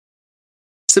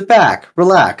Sit back,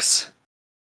 relax.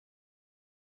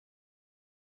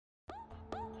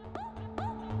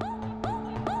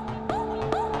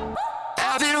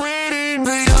 I've been waiting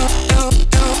for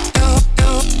you.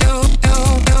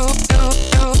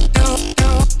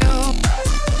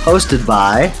 Hosted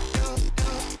by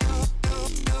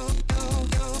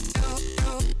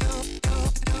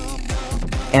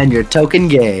and your token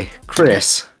gay,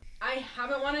 Chris. I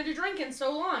haven't wanted to drink in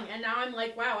so long, and now I'm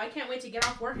like, wow, I can't wait to get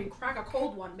off work and crack a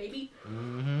cold one, baby.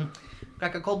 Mm-hmm.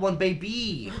 Crack a cold one,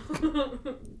 baby.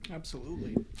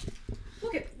 Absolutely.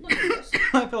 Look at this.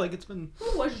 I feel like it's been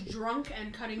Who was drunk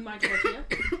and cutting my tortilla?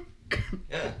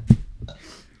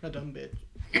 a dumb bitch.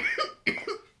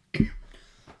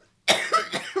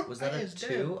 Was that a It's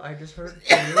 2? I just heard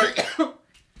 2.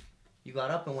 You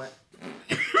got up and went.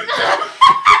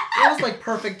 It was like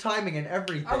perfect timing and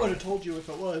everything. I would have told you if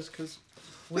it was, because...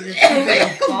 When you're thinking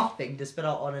of coughing to spit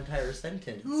out an entire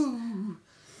sentence.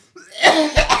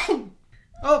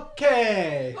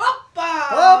 Okay!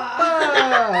 Oppa!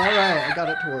 Alright, I got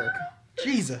it to work.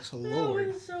 Jesus That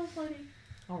Lord. was so funny.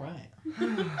 Alright.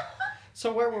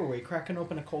 So where were we? Cracking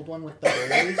open a cold one with the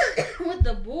boys? With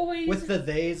the boys. With the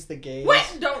theys, the gays?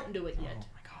 Wait, don't do it Oh yet.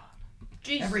 my god.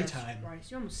 Jesus every time. Christ,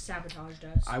 you almost sabotaged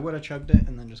us. I would have chugged it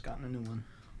and then just gotten a new one.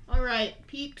 Alright,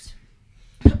 peeps.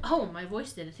 Oh, my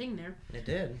voice did a thing there. It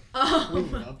did. We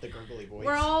love the gurgly voice.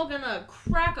 We're all gonna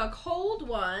crack a cold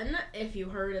one, if you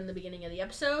heard in the beginning of the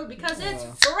episode, because it's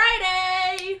Yeah.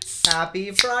 Friday! Happy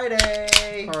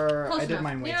Friday! Or Close I did enough.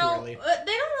 mine way You too know, early. they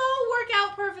don't all work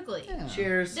out perfectly. Yeah.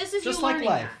 Cheers. This is Just you like learning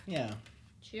life. that. Yeah.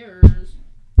 Cheers.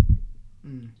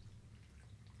 Mm.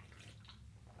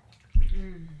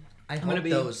 I hope gonna be-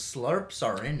 those slurps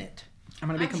are in it. I'm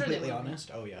gonna be I'm sure they completely will be.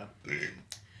 honest. Oh yeah.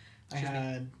 I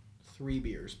had 3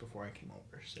 beers before I came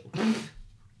over, so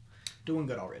doing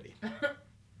good already.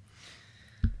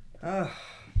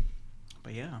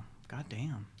 But yeah,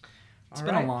 goddamn. It's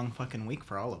been a long fucking week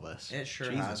for all of us. It sure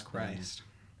Jesus has been. Christ.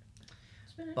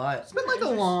 But It's been like a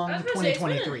long I was gonna say,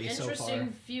 2023 it's so been an interesting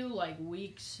far. few like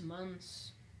weeks,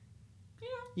 months.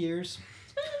 Years.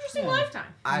 It's been an interesting Yeah.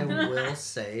 lifetime. I will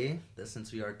say that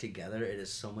since we are together, it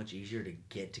is so much easier to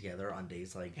get together on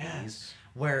days like these. Yes.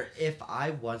 Where if I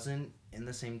wasn't in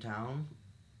the same town,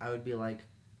 I would be like,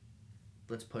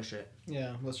 let's push it.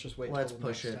 Yeah, let's just wait Let's till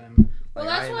push next it. time. Well,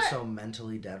 Like, that's I am what- so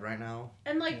mentally dead right now.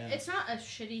 And like, Yeah. it's not a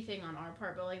shitty thing on our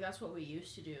part, but like that's what we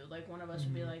used to do. Like one of us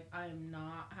would be Mhm. like, "I'm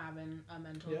not having a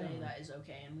mental Yeah. day. That is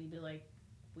okay," and we'd be like,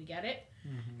 "We get it."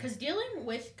 Mhm. Because dealing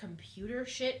with computer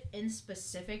shit in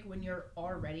specific when you're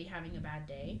already having a bad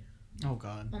day, Oh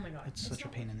god. oh my god, It's such a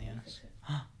not pain in the worth ass.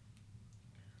 it.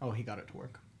 Oh, he got it to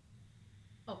work.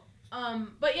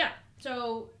 But yeah,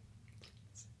 so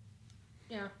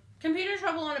yeah, computer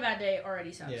trouble on a bad day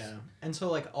already sucks. Yeah. And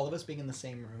so like all of us being in the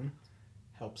same room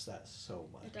helps that so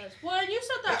much. It does. Well, and you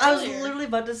said that I was earlier. literally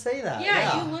about to say that.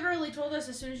 Yeah, you literally told us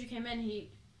as soon as you came in.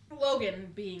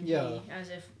 Logan being Yeah. me, as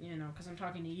if because I'm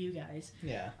talking to you guys.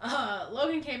 Yeah.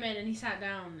 Logan came in and he sat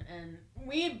down, and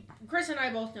Chris and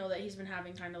I both know that he's been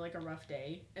having kind of like a rough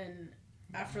day, and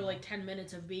after like 10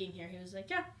 minutes of being here, he was like,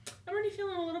 "Yeah, I'm already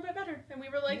feeling a little bit better," and we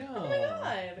were like, "Oh my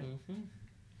god." Mm-hmm.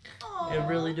 Aw. It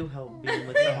really do help being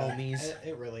with the homies.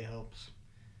 It really helps.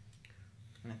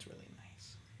 And it's really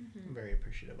nice. Mhm. I'm very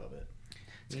appreciative of it.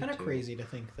 It's Me kind of too. crazy to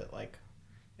think that like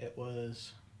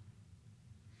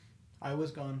I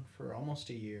was gone for almost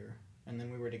a year, and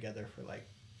then we were together for like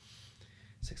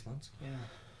 6 months. yeah,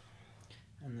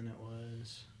 and then it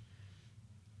was.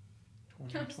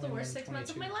 That was the worst 6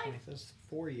 months of my life. It was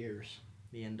 4 years,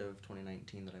 The end of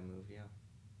 2019 that I moved, yeah.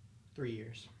 3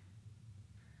 years.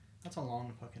 That's a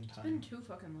long fucking It's been time. too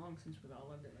fucking long since we've all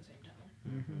lived in the same town.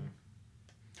 Mm-hmm.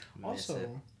 Miss it.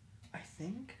 Also, I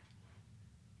think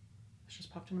this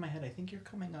just popped into my head. I think you're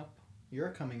coming up. You're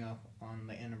coming up on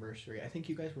the anniversary. I think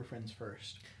you guys were friends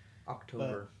first.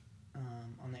 October.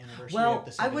 On the anniversary. Well, of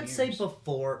the I 7 would say years.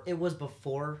 before. It was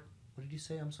before. What did you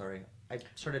say? I'm sorry. I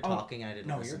started Oh, talking and I didn't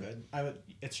No, listen. you're good. I would.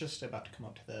 It's just about to come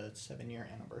up to the 7-year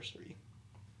anniversary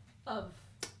Of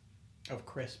of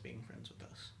Chris being friends with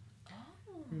us.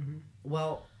 oh. Mm-hmm.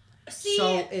 Well, See,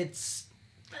 so it's.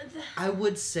 I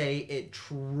would say it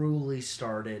truly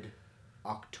started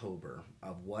October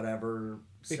of whatever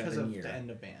Because 7 of year. the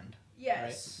end of band.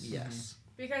 yes, Yes.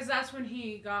 because that's when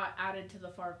he got added to the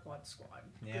Farquad Squad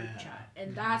Yeah. group chat,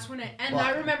 and that's when it. And Well-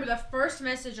 I remember the first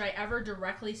message I ever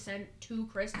directly sent to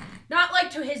Chris, not like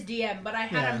to his DM, but I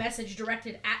had Yeah. a message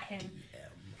directed at him.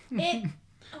 It,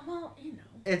 well,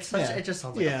 It's such. Yeah. It just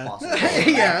sounds like Yeah. a fossil.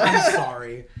 Yeah. I'm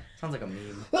sorry. Sounds like a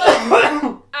meme.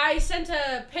 I sent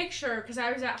a picture because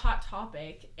I was at Hot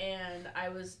Topic, and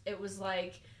it was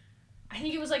like, I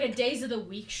think it was like a Days of the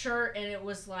Week shirt, and it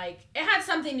was like, it had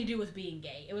something to do with being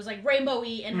gay. It was like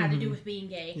rainbowy and had to do with being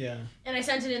gay. Yeah. And I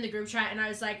sent it in the group chat, and I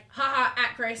was like, haha,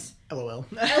 at Chris. LOL. LOL.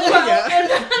 Yeah.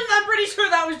 And I'm pretty sure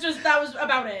that was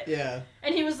about it. Yeah.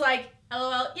 And he was like,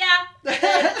 LOL, yeah. And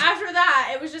then after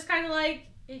that, it was just kind of like,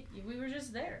 we were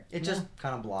just there. It just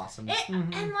kind of blossomed.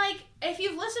 And like, if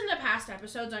you've listened to past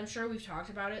episodes, I'm sure we've talked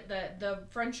about it, that the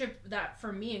friendship that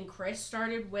for me and Chris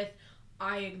started with,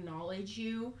 I acknowledge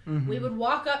you. We would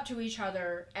walk up to each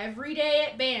other every day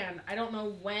at band. I don't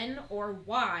know when or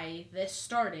why this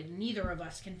started. Neither of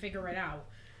us can figure it out.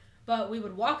 But we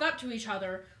would walk up to each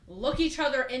other, look each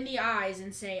other in the eyes,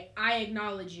 and say, I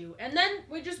acknowledge you. And then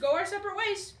we'd just go our separate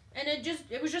ways. And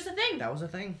it was just a thing. That was a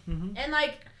thing. And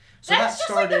like, So that's that just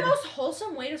like the started- most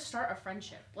wholesome way to start a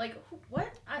friendship. Like, what?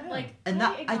 And I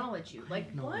that- acknowledge you. Like,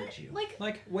 acknowledge what? you.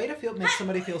 Like, Way to make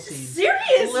somebody feel seen.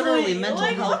 seriously? Literally mental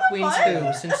Like, health what the queens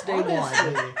fuck? too, since day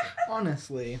one.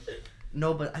 Honestly.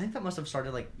 No, but I think that must have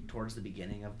started like towards the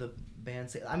beginning of the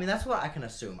band. I mean, that's what I can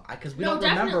assume, because we No, don't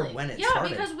remember definitely. when it yeah,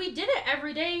 started. because we did it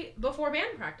every day before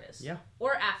band practice. Yeah.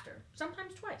 Or after.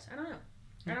 Sometimes twice. I don't know.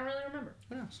 I don't really remember.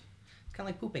 Who knows? It's kind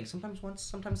of like pooping. Sometimes once,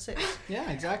 sometimes 6. Yeah,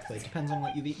 exactly. Depends on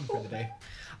what you've eaten for the day.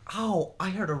 Oh, I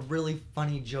heard a really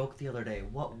funny joke the other day.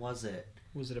 What was it?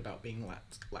 Was it about being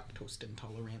lactose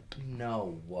intolerant?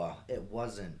 No, it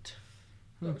wasn't.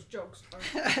 Those jokes are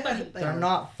funny. They're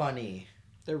not funny.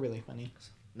 They're really funny.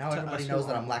 Now To everybody us knows who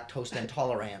that I'm aren't. lactose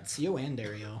intolerant. You and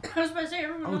Dario. I was about to say,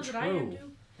 everyone Oh, knows that I am true.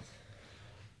 too.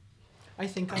 I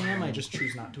think I am. I just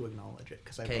choose not to acknowledge it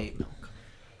because I Okay. love milk.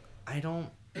 I don't.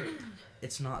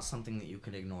 It's not something that you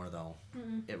can ignore, though.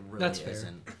 It really That's fair.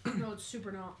 isn't. No, it's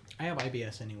super not. I have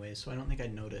IBS anyways, so I don't think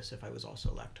I'd notice if I was also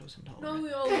lactose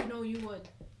intolerant. No, you would.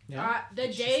 Yeah. The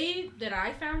day that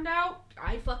I found out,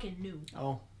 I fucking knew.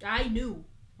 Oh. I knew.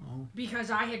 Oh.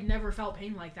 Because I had never felt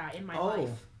pain like that in my Oh.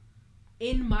 life.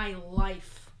 In my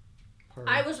life. Per-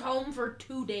 I was home for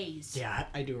 2 days. Yeah,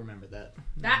 I do remember that.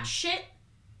 That shit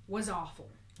was awful.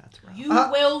 That's rough. You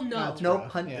will know. that's No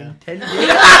rough, pun yeah. intended.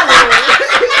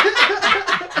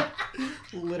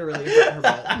 Literally hurt her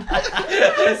butt.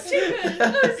 That was too good.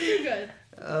 That was too good.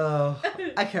 Oh,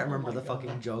 I can't remember my the God.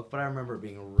 fucking joke, but I remember it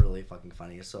being really fucking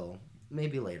funny. So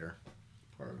maybe later.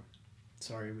 Or,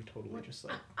 sorry, we totally just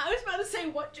like. I was about to say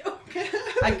what joke?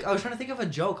 I was trying to think of a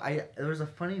joke. There was a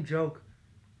funny joke.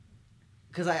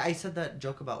 Because I said that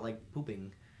joke about like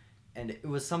pooping, and it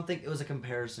was something. It was a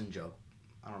comparison joke.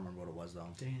 I don't remember what it was though.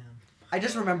 Damn. I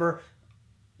just remember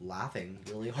laughing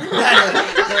really hard.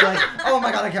 They're like, "Oh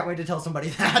my god, I can't wait to tell somebody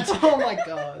that." Oh my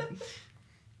god.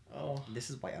 Oh. This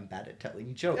is why I'm bad at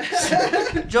telling jokes.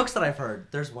 Jokes that I've heard.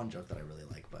 There's one joke that I really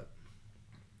like, but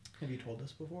Have you told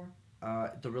us before?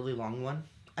 the really long one.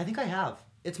 I think I have.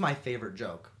 It's my favorite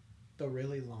joke. The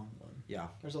really long one. Yeah.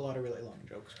 There's a lot of really long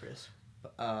jokes, Chris.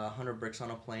 100 bricks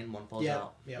on a plane, one falls Yeah.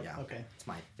 out. Yeah. Yeah. Okay. It's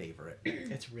my favorite.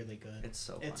 It's really good. It's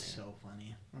so funny. It's so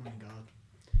funny. Oh my god.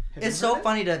 Have you It's so heard it?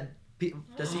 funny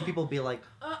to see people be like,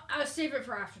 I'll save it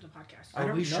for after the podcast. I "Are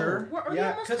don't we know. sure?" We're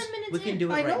Yeah, almost 'cause 10 minutes we can in. do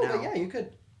it I right know, now. but yeah, you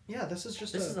could. Yeah, this is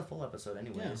just This is a full episode,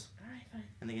 anyways, Alright, fine.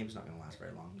 and the game's not gonna last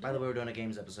very long. By the way, we're doing a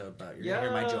games episode, but you're gonna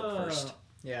hear my joke first.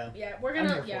 Yeah. Yeah, we're I'm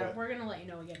gonna here for it. we're gonna let you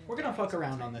know again. We're gonna fuck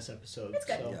around on this episode. It's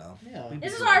good. So, yeah. We-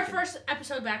 This is our first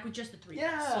episode back with just the three of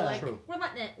us. So Yeah. like True. we're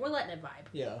letting it vibe.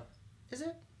 Yeah. Is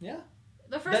it? Yeah.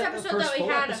 The first The episode first that we full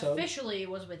had episode. officially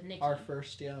was with Nikki. Our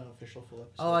first, official full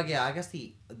episode. Oh, yeah. I guess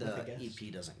the With a guest.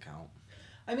 EP doesn't count.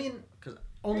 I mean, 'Cause-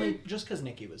 only just because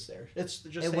Nikki was there. It's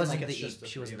just It saying, wasn't like, it's the just EP. the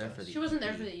She wasn't three there of for us. the She wasn't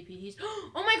there for the EP.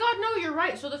 Oh my god, no, you're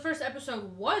right. So the first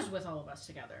episode was with all of us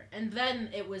together, and then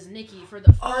it was Nikki for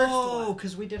the first Oh, one.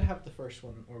 because we did have the first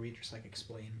one where we just like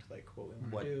explained like what we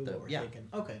want What to do, the- what we're yeah. thinking.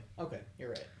 Okay, you're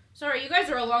right. Sorry, you guys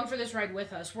are along for this ride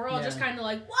with us. We're all Yeah. just kind of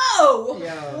like, whoa,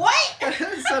 Yeah. what?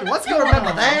 Said, what's You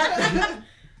remember that?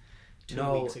 2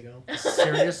 No. weeks ago.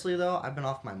 Seriously though, I've been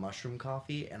off my mushroom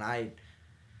coffee, and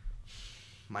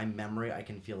my memory, I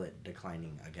can feel it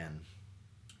declining again.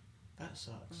 That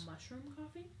sucks. Mushroom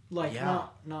coffee? Like Yeah.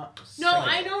 not. No, psych-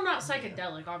 I know not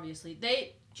psychedelic. Obviously,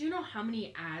 do you know how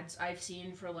many ads I've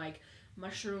seen for like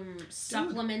mushroom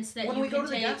supplements that When you we can go to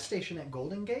the take? gas station at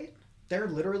Golden Gate, they're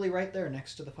literally right there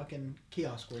next to the fucking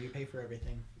kiosk where you pay for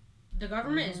everything. The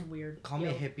government is weird. Call me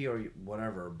Yo. a hippie or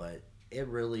whatever, but it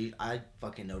really, I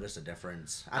fucking noticed a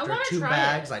difference. I After wanna 2 try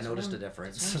bags, it. I noticed a That's what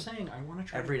I'm difference. saying. I want to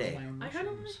try Every to grow day. my own I kind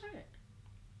of want mushrooms. to try it.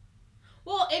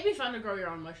 Well, it'd be fun to grow your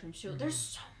own mushrooms too. Mm-hmm. There's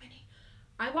so many.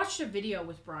 I watched a video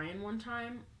with Brian one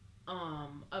time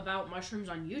about mushrooms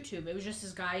on YouTube. It was just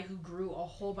this guy who grew a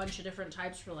whole bunch of different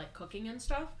types for like cooking and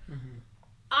stuff. Mhm.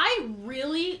 I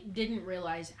really didn't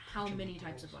realize how many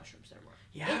types of mushrooms there were.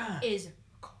 Yeah. It is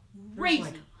crazy.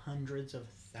 There's like hundreds of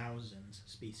thousands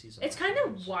species of It's kind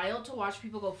mushrooms. of wild to watch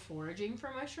people go foraging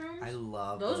for mushrooms. I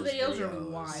love Those videos are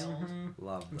wild. Mhm.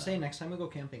 Love I'm them. saying next time we go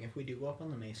camping, if we do go up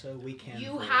on the mesa, we can.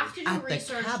 You forage. have to do At the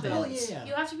research cabins. though. Oh, yeah.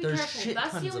 You have to be There's careful. shit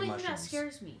That's tons the of only thing that mushrooms.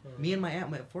 scares me. Me and my aunt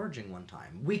went foraging one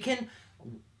time. We can.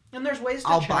 And there's ways to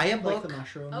I'll check, buy a like, book. the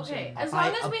mushrooms. Okay, and- as buy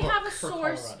long as a we book have a for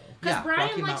source. Colorado. Because Yeah, Brian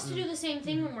Rocky likes to Mountain do the same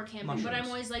thing when we're camping, but I'm mushrooms.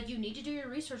 always like, you need to do your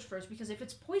research first, because if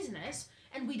it's poisonous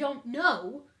and we don't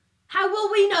know, how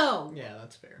will we know? Yeah,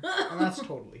 that's fair. And that's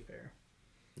totally fair.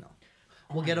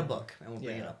 We'll get a book and we'll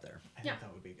bring Yeah. it up there. I Yeah. think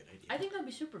that would be a good idea. I think that'd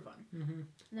be super fun. Mm-hmm. And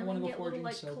I then we wanna can go get little foraging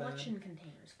like so bad. collection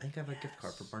containers. I think I have a gift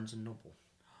card for Barnes and Noble.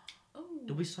 Oh.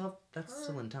 Do we still have? That's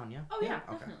still in town, yeah. Oh yeah,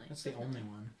 Okay. definitely. That's the definitely. only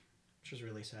one, which is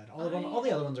really sad. All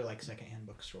the other ones are like secondhand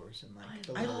bookstores and like.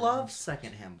 the I little love ones.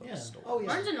 secondhand Yeah. bookstores. Oh, yeah.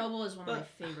 Barnes and Noble is one of my But,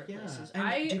 favorite yeah. places. And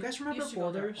I do you guys remember used to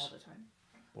go there Borders? all the time.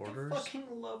 Borders. I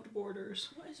fucking loved Borders.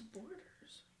 What is Borders?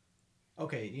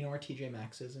 Okay, you know where TJ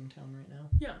Maxx is in town right now?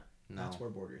 Yeah. No. That's where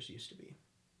Borders used to be.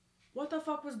 What the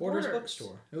fuck was Borders Borders?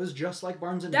 bookstore. It was just like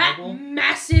Barnes and That Noble.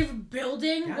 massive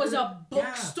building Yeah, was dude. a Yeah.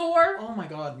 bookstore. Oh my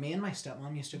god, me and my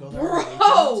stepmom used to go there. on weekends.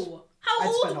 Bro, how I'd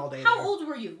old? spend all day how there. old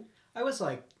were you? I was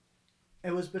like,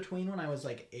 it was between when I was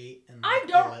like 8 and I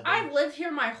don't. 11. I've lived here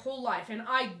my whole life, and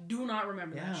I do not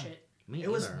remember Yeah. that shit. Me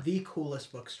It was either. the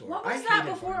coolest bookstore. What I was that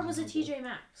hated before it Barnes was a and Noble. TJ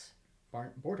Maxx?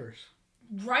 Borders.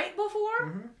 Right before?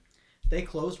 hmm They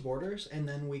closed Borders, and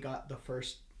then we got the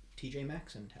first TJ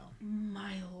Maxx in town.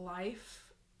 My life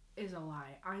is a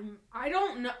lie. I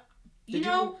don't know. Did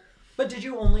know. But did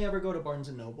you only ever go to Barnes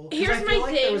and Noble? 'Cause Here's I feel my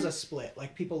like there thing. was a split.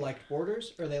 Like people liked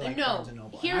Borders or they liked No, Barnes and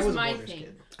Noble. And here's I was my a Borders thing.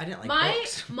 kid. I didn't like My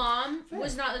books. mom Fair.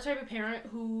 was not the type of parent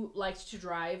who liked to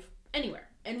drive anywhere,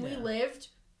 and we Yeah. lived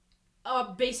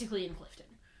basically in Clifton.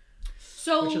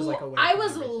 So Which is, like, away I from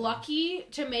was everything. lucky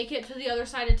to make it to the other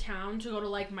side of town to go to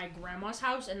like my grandma's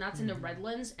house, and that's in the Mhm.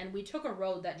 Redlands, and we took a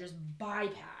road that just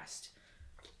bypassed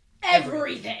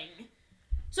Everything. everything.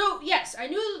 So yes, I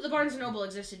knew that the Barnes and Noble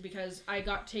existed because I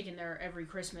got taken there every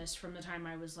Christmas from the time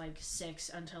I was like 6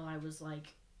 until I was like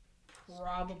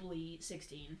probably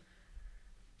 16.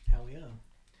 Hell yeah.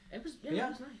 It was Yeah. it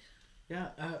was nice.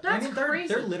 Yeah. I That's mean, they're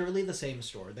crazy. literally the same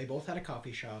store. They both had a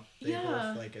coffee shop. They Yeah.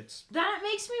 both, like, it's... That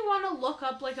makes me want to look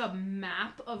up like a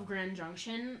map of Grand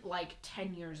Junction like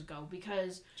 10 years ago,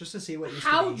 because Just to see what used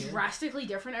how to be here. drastically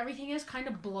different everything is kind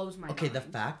of blows my Okay, mind. the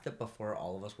fact that before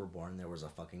all of us were born, there was a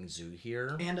fucking zoo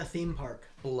here. And a theme park.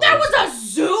 blows- There was a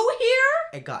zoo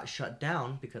here? It got shut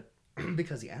down because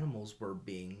because the animals were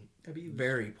being Abused.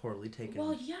 very poorly taken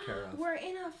Well, care yeah, of. we're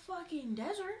in a fucking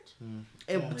desert.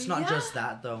 It's not Yeah. just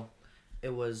that though. It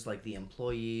was like the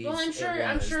employees. Well, I'm it sure.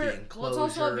 was the Well, it's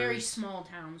also a very enclosures. small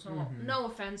town, so Mhm. no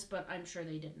offense, but I'm sure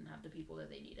they didn't have the people that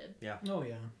they needed. Oh,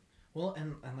 yeah. Well,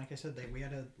 and like I said, we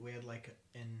had like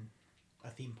in a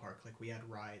theme park, like we had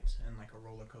rides and like a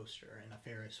roller coaster and a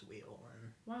Ferris wheel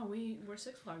and... Wow, we were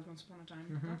Six Flags once upon a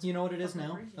time. That's You know what it is fucking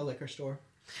now? crazy. A liquor store.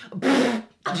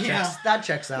 That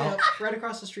checks out. Yeah, right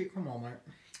across the street from Walmart.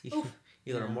 Oof.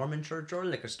 Either a Yeah. Mormon church or a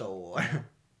liquor store.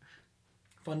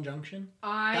 Fun Junction.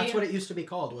 That's That's what it used to be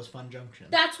called, was Fun Junction.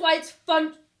 That's why it's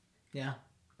fun. Yeah.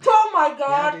 Oh my Yeah,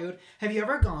 god. dude. Have you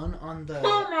ever gone on the...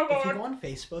 Oh my If you God. go on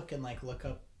Facebook and like look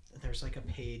up, there's like a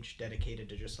page dedicated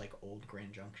to just like old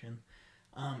Grand Junction.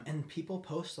 And people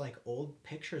post like old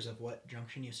pictures of what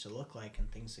Junction used to look like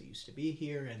and things that used to be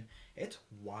here, and it's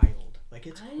wild. Like,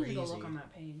 it's I need crazy. to go look on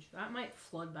that page. That might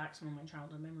flood back some of my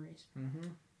childhood memories. Mm-hmm.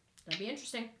 That'd be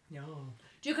interesting. Yo.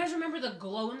 Do you guys remember the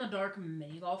glow-in-the-dark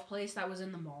mini golf place that was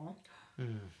in the mall?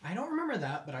 I don't remember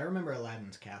that, but I remember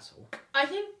Aladdin's Castle. I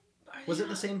think... Was it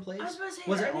the same place? I was about to say,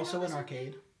 Was are it they also not an the same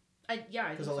arcade? thing? Yeah, I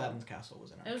think Because so. Aladdin's Castle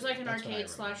was an arcade. It was like an That's what I arcade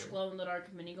 / remember.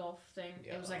 glow-in-the-dark mini golf thing.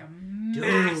 Yeah. It was like a Dude,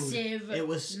 massive, It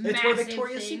was. It's massive where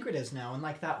Victoria's thing. Secret is now, and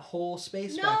like that whole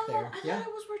space No, back there. I Yeah. thought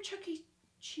it was where Chuck E.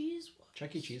 Cheese was.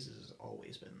 Chuck E. Cheese's has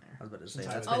always been there. I was about to say Since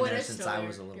I that's was- been Oh, it there is since still I there.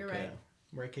 was a little You're kid. right.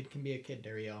 Where a kid can be a kid,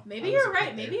 there you go. Maybe I was you're a kid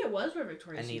right. there. Maybe it was where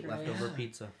Victoria's And eat Secret leftover is.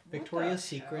 pizza. Victoria's the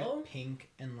Secret, hell? Pink,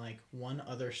 and like one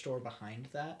other store behind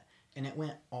that, and it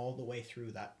went all the way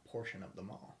through that portion of the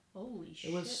mall. Holy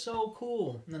shit. It was so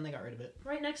cool. And then they got rid of it.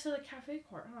 right next to the cafe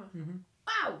court, huh? Mm-hmm.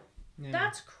 Wow, Yeah.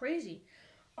 that's crazy.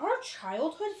 Our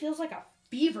childhood feels like a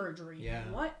fever dream. Yeah.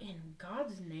 What in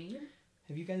God's name?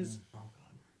 Have you guys? Oh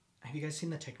god. Have you guys seen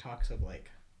the TikToks of like?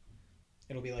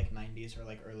 It'll be like 90s or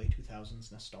like early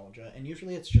 2000s nostalgia, and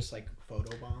usually it's just like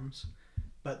photo bombs,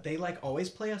 but they like always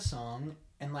play a song,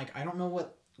 and like I don't know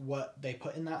what they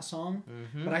put in that song,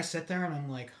 Mm-hmm. but I sit there and I'm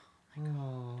like,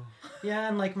 Oh. Yeah,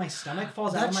 and like my stomach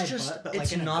falls out of my butt, but like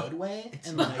it's in not- a good way. it's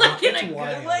and not- like, in a it's good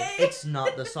wild. way. It's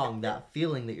not the song. That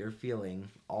feeling that you're feeling,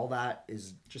 all that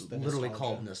is Just the literally nostalgia.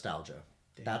 called nostalgia.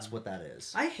 Damn. That's what that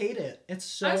is. I hate it. It's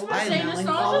so I was about to say, melancholy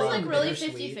nostalgia's like and really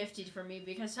bittersweet. 50-50 for me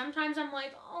because sometimes I'm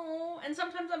like, oh, and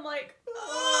sometimes I'm like,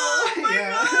 Oh, oh my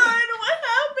yeah. god,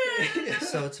 what happened?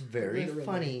 So it's very Literally.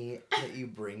 funny that you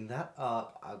bring that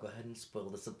up. I'll go ahead and spoil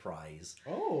the surprise.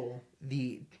 Oh.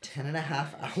 The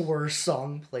 10.5-hour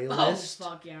song Oh, playlist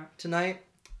fuck yeah. tonight,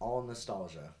 all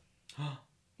nostalgia.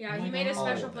 Yeah, Oh he my made a God.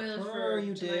 special All of it. playlist Oh, for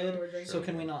you tonight when did? we're drinking. So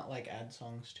can we not like add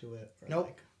songs to it? Or,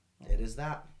 Nope. Like, It is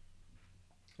that.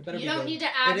 it better You be don't good. need to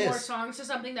add It more is. songs to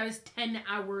something that is 10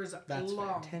 hours That's fair.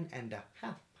 long. 10.5.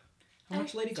 How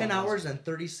much Lady 10 Gaga is hours it? and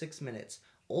 36 minutes.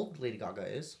 Old Lady Gaga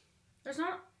is. There's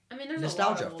not. I mean, there's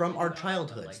Nostalgia a lot of from old our Lady Gaga, but,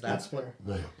 childhoods. like, That's That's what.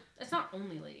 fair. It's not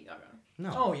only Lady Gaga.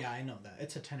 No. Oh yeah, I know that.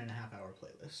 It's a 10.5-hour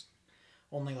playlist.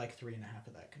 Only like 3.5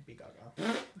 of that could be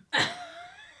Gaga.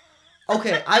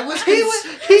 Okay, I was.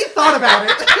 He thought about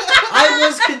it. I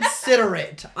was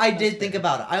considerate. I did That's think fair.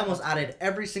 about it. I almost added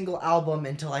every single album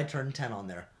until I turned 10 on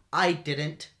there. I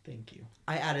didn't. Thank you.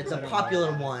 I added the I don't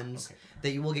popular know. ones Okay.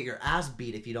 that you will get your ass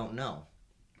beat if you don't know.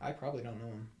 I probably don't know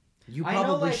them. You I know,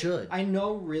 probably like, should. I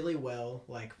know really well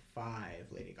like 5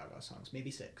 Lady Gaga songs,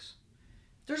 maybe 6.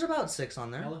 There's about 6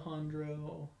 on there.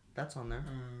 Alejandro, That's on there.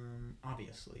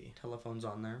 obviously. Telephone's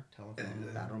on there. Telephone,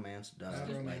 Bad Romance does. Bad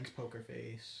Excuse me. Romance, Poker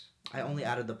Face. I only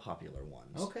added the popular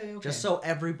ones. Okay, okay. Just so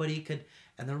everybody could,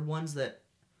 and there are ones that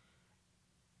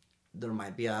there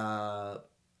might be a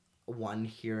one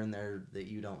here and there that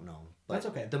you don't know. But That's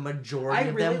okay. The majority I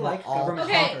of really them like were all Government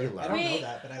Okay, popular. I don't we- know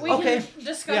that, but I We like Okay. can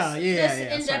discuss Yeah, this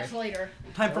yeah, in depth sorry. later.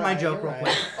 Time for my joke real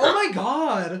quick. Oh my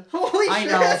god! Holy I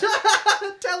shit! know.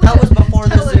 Tell That it. was before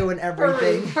Tell the it. zoo and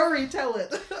everything. Hurry, tell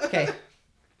it. Okay.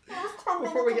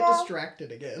 Before we get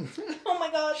distracted again. Oh my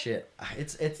god. Shit.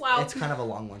 It's Wow. it's kind of a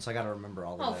long one, so I gotta remember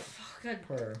all Oh, of it. fuck. Good.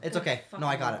 Per. It's okay. No,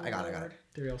 I got it. I got it. Lord.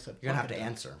 Three said You're gonna have to fucking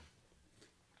answer.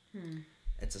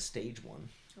 It's a stage one.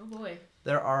 Oh boy.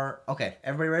 There are okay.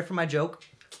 Everybody ready for my joke?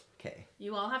 Okay.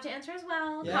 You all have to answer as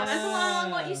well. Yeah. Comment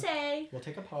along what you say. We'll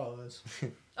take a pause.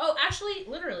 Oh, actually,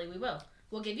 literally, we will.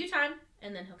 We'll give you time,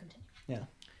 and then he'll continue.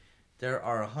 There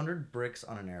are 100 bricks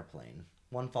on an airplane.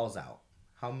 One falls out.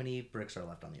 How many bricks are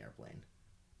left on the airplane?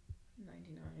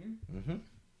 99. Mm-hmm.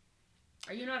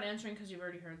 Are you not answering because you've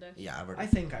already heard this? Yeah, I've already. I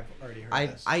think I've already heard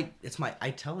this. I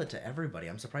tell it to everybody.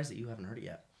 I'm surprised that you haven't heard it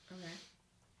yet.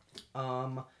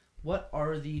 Okay. What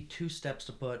are the 2 steps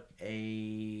to put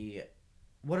a?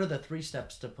 What are the 3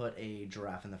 steps to put a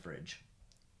giraffe in the fridge?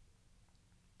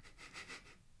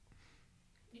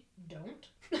 Don't?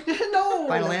 No!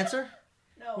 Final answer?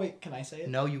 No. Wait, can I say it?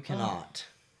 No, you cannot.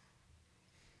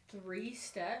 3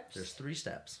 steps. There's 3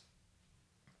 steps.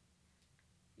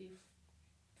 You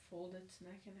fold its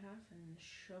neck in half and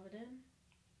shove it in,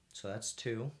 So that's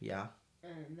 2. Yeah.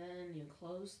 and then you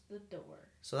close the door.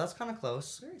 So that's kind of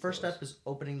close. Very First close. step is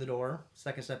opening the door.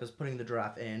 Second step is putting the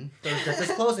giraffe in. Third step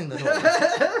is closing the door.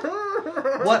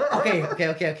 What? Okay.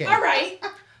 All right.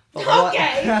 But what,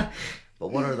 Okay. but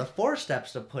what are the 4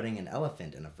 steps to putting an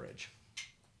elephant in a fridge?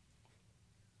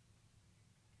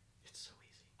 It's so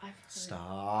easy. I've heard.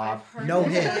 Stop. I've heard No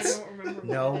this, I hints. don't remember what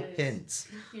No it is. hints.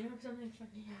 You know something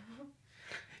funny?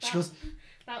 She goes,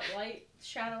 That light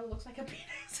shadow looks like a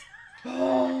penis.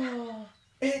 Oh,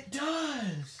 it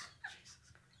does.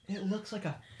 It looks like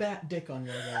a fat dick on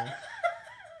your there.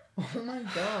 Oh my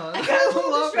god! I got a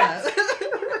little love that.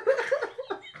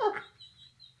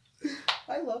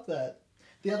 I love that.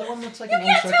 The other one looks like an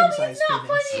can't tell me it's uncircumcised not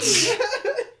penis.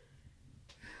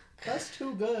 That's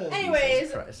too good. Anyways,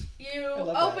 Jesus Christ. you I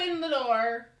love that. open the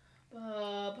door,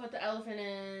 put the elephant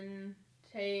in,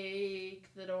 take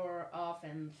the door off,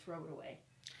 and throw it away.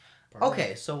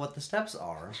 Okay, so what the steps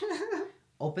are: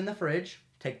 open the fridge,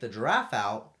 take the giraffe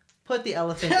out, put the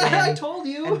elephant in, I told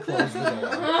you. and close the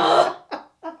door.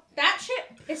 That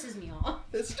shit pisses me off.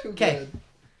 It's too 'Kay. good.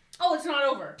 Oh, it's not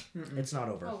over. It's not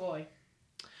over. Oh boy.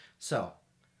 So,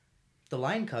 the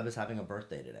lion cub is having a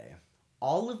birthday today.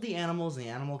 All of the animals in the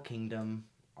animal kingdom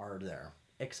are there,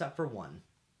 except for one.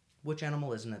 Which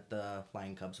animal isn't at the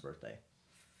lion cub's birthday?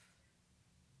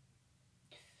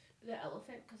 The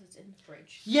elephant, because it's in the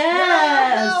fridge.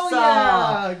 Yes! Hell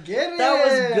yeah! Get it! That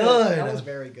was good. That was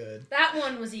very good. That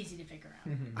one was easy to figure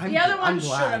out. I'm The other I'm ones should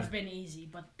glad. have been easy,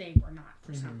 but they were not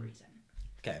for some reason.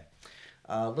 Okay.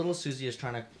 Little Susie is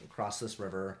trying to cross this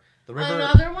river. The river.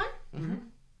 Another one? Mhm.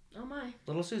 Oh my.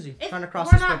 Little Susie It- trying to cross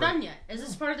we're this not river. done yet. Is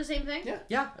this part of the same thing? Yeah.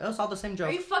 Yeah, it was all the same Are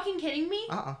joke. you fucking kidding me?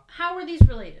 Uh-uh. How are these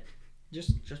related?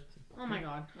 Just Just Oh my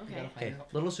god. Okay. gotta Okay, find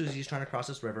out. little Susie's trying to cross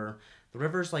this river. The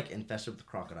river's like infested with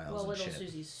crocodiles Well, and little shit.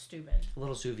 Susie's stupid.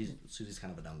 Little Susie's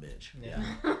kind of a dumb bitch. Yeah.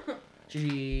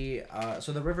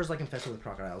 So the river's like infested with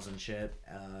crocodiles and shit.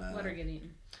 Let her get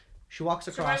eaten. She walks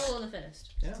across. Survival of the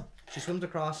fittest. Yeah. She swims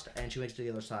across and she makes it to the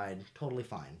other side. Totally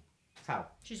fine. How?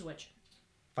 She's a witch.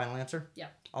 Final answer? Yeah.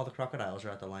 All the crocodiles are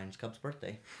at the Lions Cub's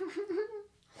birthday.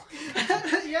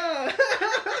 Yeah.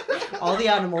 All the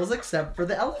animals except for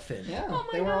the elephant. Yeah. Oh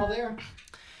my they were all God. there.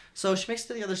 So she makes it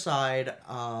to the other side,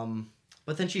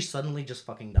 but then she suddenly just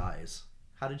fucking dies.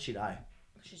 How did she die?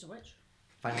 She's a witch.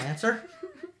 Final answer?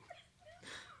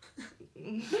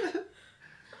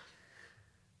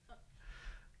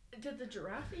 Did the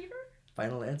giraffe eat her?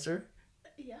 Final answer?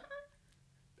 Yeah.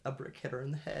 A brick hit her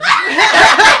in the head.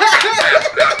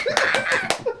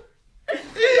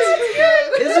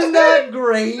 Isn't that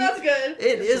great? That's good.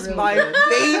 It is really my good.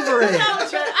 favorite. That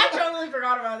was good. I totally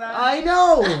forgot about that. I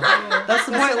know. That's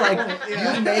the point. Like,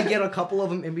 Yeah. you may get a couple of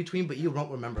them in between, but you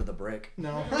won't remember the brick.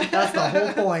 No. That's the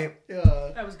whole point.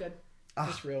 Yeah. That was good.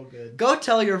 That's real good. Go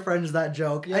tell your friends that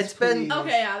joke. Yes, It's been please.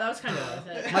 Okay, yeah, that was kind of worth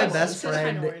it. my That was- best that was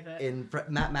kinda friend worth it. in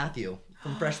Matt Matthew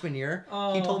from freshman year. He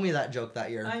Oh. told me that joke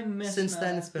that year. I miss Since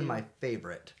then, it's been Matthew. my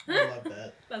favorite. I love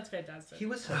that. That's fantastic. He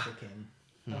was such a king.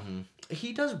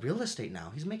 He does real estate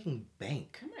now. He's making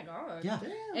bank. Oh my god. Yeah.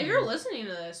 If you're listening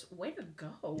to this, way to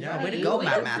go. Yeah, way to buddy. go, Way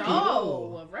Matt to Matthew.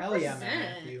 Go. Hell yeah, Represent.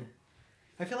 Matt Matthew.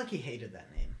 I feel like he hated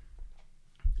that name.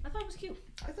 I thought it was cute.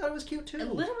 I thought it was cute too.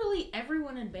 And literally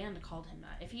everyone in band called him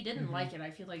that. If he didn't like it,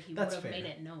 I feel like he would That's have fair. made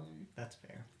it known. That's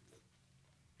fair.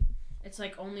 It's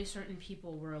like only certain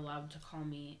people were allowed to call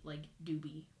me like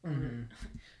Doobie or Mhm.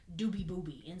 Doobie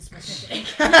Boobie in specific.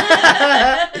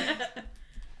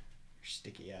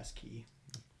 Sticky ass key.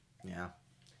 Yeah.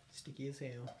 Sticky as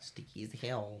hell. Sticky as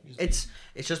hell. It's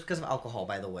just because of alcohol,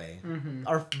 by the way. Mm-hmm.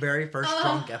 Our very first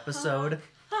drunk episode.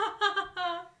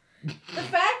 The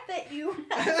fact that you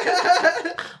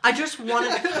I just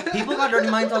wanted people got dirty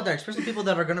minds out there, especially people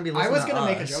that are going to be I listening. was to gonna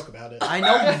make a us. joke about it. I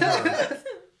know you were.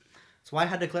 That's why I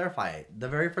had to clarify it. The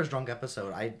very first drunk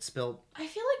episode, I spilled. I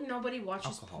feel like nobody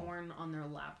watches Alcohol. porn on their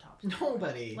laptops.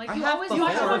 Nobody. Like I you have always before.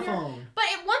 watch it You have on a your phone. But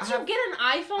once I you have- get an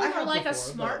I iPhone or have like a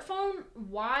before, but- smartphone,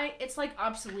 why it's like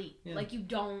obsolete. Yeah. Like you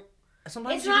don't.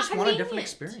 Sometimes It's you not just want a different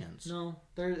convenient. experience. No,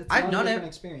 it's I've not done a it. different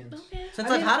experience. Okay.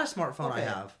 Since I I've mean, had a smartphone, I okay.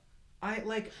 have. I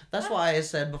like That's why I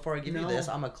said before I give you No. this,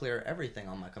 I'm gonna clear everything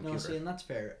on my computer. no, see, and that's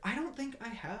fair. I don't think I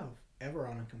have ever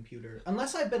on a computer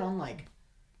unless I've been on like.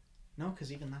 No,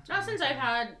 because even that's Not on since my I've phone.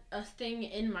 had a thing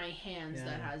in my hands Yeah.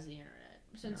 that has the internet.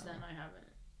 Since No. then, I haven't.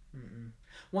 Mm-mm.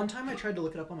 One time I tried to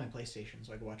look it up on my PlayStation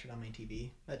so I could watch it on my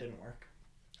TV. That didn't work.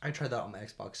 I tried that on my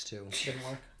Xbox too. Didn't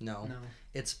work. No, No,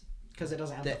 it's because it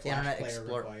doesn't have The the, Flash Internet player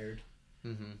Explorer- required.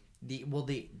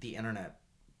 the internet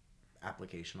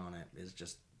application on it is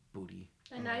just booty.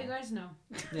 And now you guys know.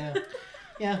 Yeah,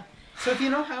 yeah. So if you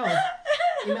know how,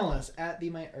 email us at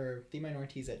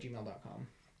theminoriteas@gmail.com.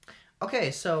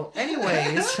 Okay, so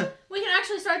anyways, We can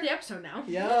actually start the episode now.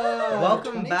 Yeah.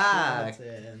 Welcome 22 back.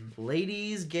 minutes in.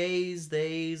 ladies, gays,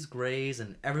 theys, grays,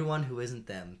 and everyone who isn't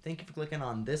them, thank you for clicking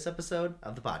on this episode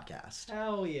of the podcast.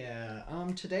 Hell yeah.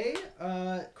 Today,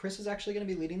 Chris is actually going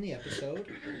to be leading the episode.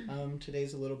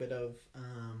 Today's a little bit of,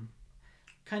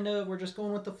 kind of, we're just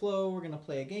going with the flow. We're going to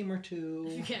play a game or two.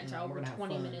 If you can't tell, we're gonna have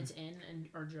 20 fun. minutes in and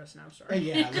are just now starting.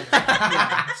 Yeah, literally.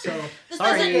 Yeah. So, This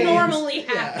Sorry. doesn't normally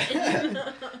Yeah.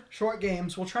 happen. short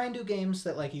games. We'll try and do games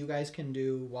that, like, you guys can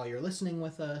do while you're listening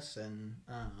with us and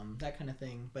that kind of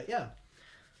thing. But, yeah.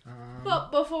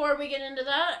 But before we get into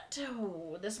that,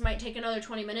 this might take another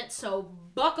 20 minutes, so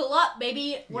buckle up,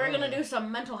 baby. We're Yeah. going to do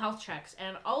some mental health checks.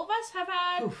 And all of us have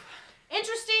had Oof.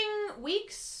 interesting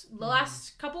weeks, the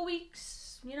last couple weeks,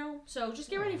 you know, so just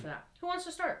get ready for that. Who wants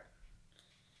to start?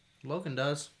 Logan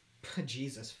does.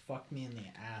 Jesus, fuck me in the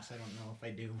ass. I don't know if I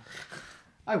do.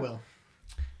 I will.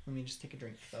 Let me just take a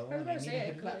drink, though. I was and gonna need say to I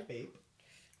hit that could. vape.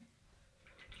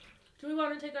 Do we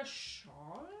want to take a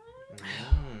shot?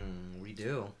 We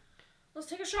do. Let's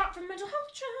take a shot for mental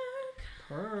health check.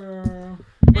 Purr.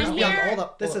 And here, Hold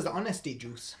up. This is honesty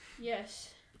juice.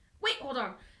 yes. Wait, hold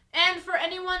on. And for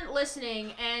anyone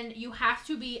listening, and you have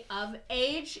to be of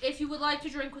age if you would like to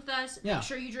drink with us. Yeah. Make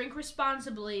sure you drink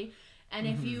responsibly. And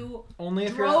if you Only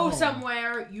if you're at drove home.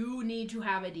 somewhere, you need to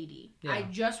have a DD. Yeah. I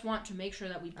just want to make sure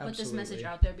that we put this message Absolutely.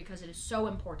 out there because it is so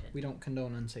important. We don't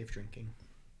condone unsafe drinking.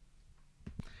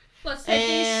 Let's take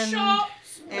And- these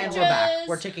shots, And we're back. bitches.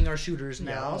 We're taking our shooters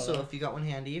now, Yeah. so if you got one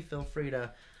handy, feel free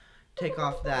to take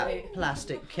off that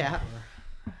plastic cap.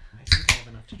 I think I have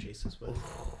enough to chase this with.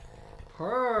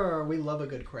 Purr. We love a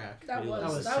good crack. That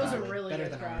was solid. a really better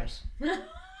good than crack. ours.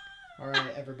 All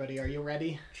right, everybody, are you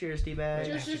ready? Cheers, D-bag.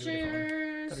 Wait, I have to Cheers, do it if I want.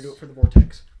 cheers. Gotta do it for the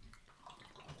vortex.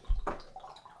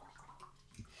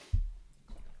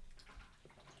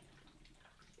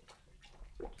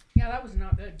 Yeah, that was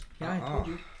not good. Yeah, I told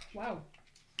you. Wow.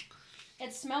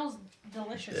 It smells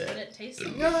delicious, but it tastes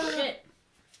like Yeah. shit.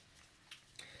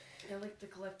 I like the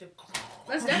collective.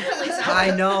 That's definitely sour.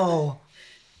 I know.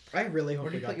 I really hope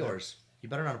Where do we you got put yours? You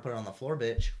better not have put it on the floor,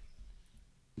 bitch.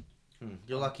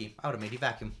 You're lucky. I would have made you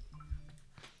vacuum.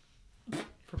 that.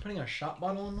 For putting a shot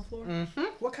bottle on the floor? Mm-hmm.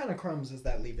 What kind of crumbs is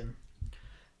that leaving?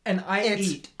 And I It's-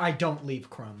 eat. I don't leave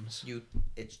crumbs.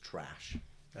 It's trash.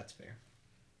 That's fair.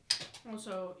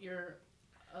 Also, you're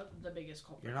the biggest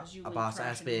culprit. You're not 'cause you a leave boss trash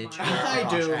ass in bitch. mine You're a I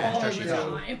boss do. ass all trashy the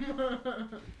girl.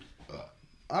 time.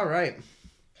 All right.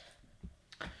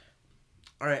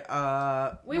 All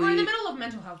right. we were in the middle of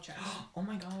mental health checks. Oh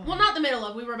my god. Well, not the middle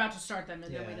of. We were about to start them,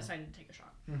 and then we Yeah. decided to take a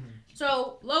shot. Mm-hmm.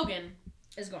 So Logan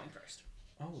is going first.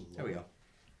 Oh, Lord. There we go.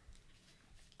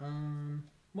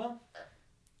 Well,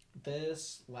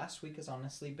 this last week has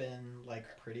honestly been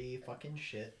like pretty fucking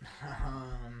shit.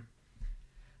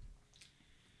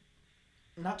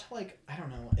 Not to like, I don't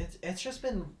know. It's just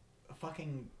been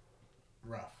fucking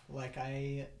rough. Like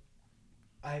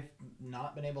I've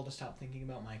not been able to stop thinking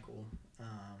about Michael.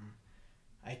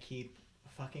 I keep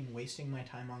fucking wasting my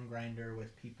time on Grindr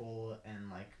with people, and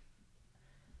like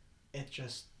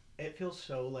it feels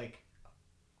so like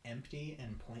empty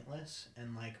and pointless,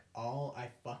 and like all I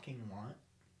fucking want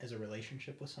is a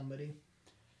relationship with somebody.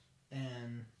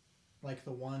 And like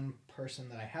the one person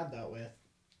that I had that with,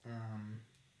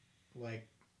 like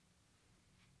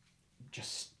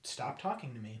just stopped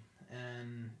talking to me,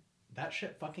 and that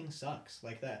shit fucking sucks.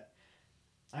 Like that,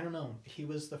 I don't know, he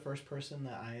was the first person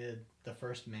the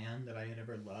first man that I had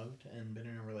ever loved and been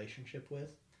in a relationship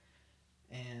with,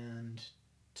 and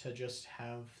to just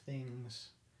have things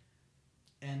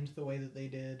end the way that they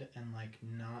did, and like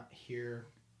not hear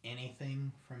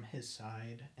anything from his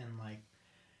side, and like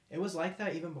it was like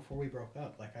that even before we broke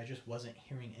up. Like I just wasn't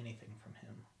hearing anything from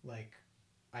him. Like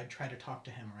I'd try to talk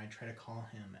to him, or I'd try to call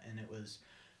him, and it was,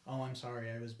 oh, I'm sorry,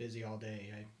 I was busy all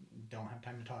day, I don't have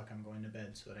time to talk, I'm going to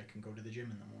bed so that I can go to the gym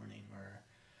in the morning. Or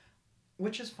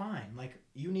which is fine, like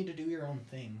you need to do your own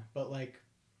thing, but like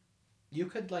you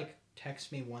could like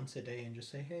text me once a day and just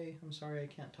say, hey, I'm sorry I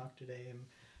can't talk today, I'm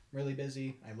really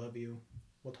busy, I love you,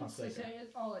 we'll talk later.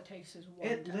 All it takes is one.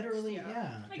 It text, literally,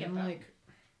 yeah. I get And that. like,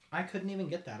 I couldn't even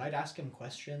get that. I'd ask him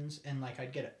questions, and like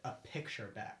I'd get a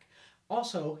picture back.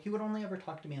 Also, he would only ever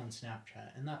talk to me on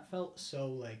Snapchat, and that felt so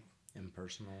like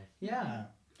Impersonal. yeah,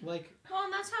 like Well,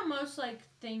 and that's how most like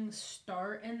things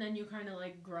start, and then you kind of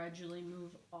like gradually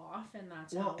move off, and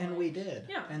that's well, how, and like, we did.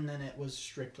 Yeah. And then it was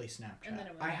strictly Snapchat. And then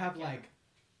it went I back, have yeah. like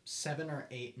 7 or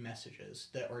 8 messages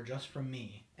that are just from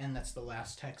me, and that's the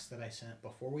last text that I sent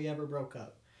before we ever broke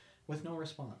up, with no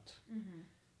response. Mhm.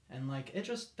 And like it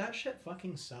just, that shit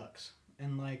fucking sucks.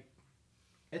 And like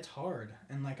it's hard,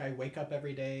 and like I wake up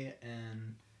every day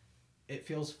and it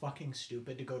feels fucking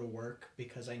stupid to go to work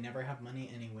because I never have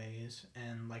money anyways,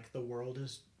 and like the world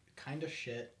is kind of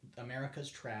shit, America's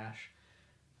trash.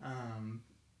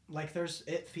 Like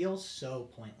it feels so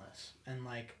pointless, and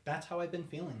like that's how I've been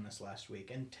feeling this last week,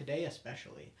 and today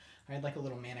especially. I had like a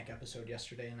little manic episode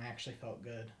yesterday, and I actually felt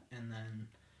good, and then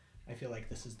I feel like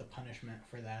this is the punishment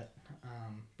for that.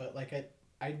 But like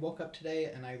I woke up today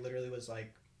and I literally was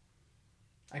like,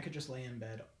 I could just lay in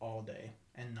bed all day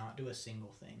and not do a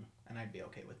single thing, and I'd be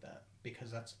okay with that,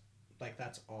 because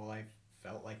that's all I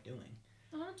felt like doing.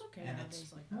 Oh, it's okay. And nowadays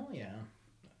it's like that. well, yeah,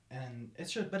 and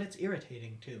it's just, but it's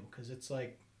irritating too, because it's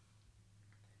like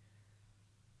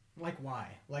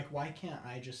why can't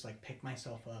I just like pick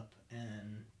myself up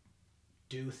and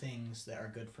do things that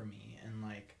are good for me, and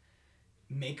like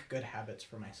make good habits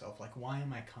for myself? Like, why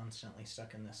am I constantly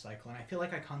stuck in this cycle? And I feel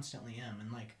like I constantly am,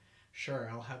 and like sure,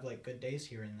 I'll have like good days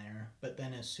here and there, but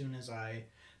then as soon as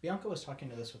Bianca was talking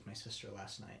to this with my sister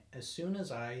last night, as soon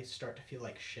as I start to feel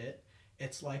like shit,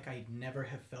 it's like I never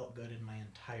have felt good in my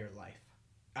entire life.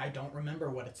 I don't remember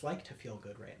what it's like to feel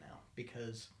good right now,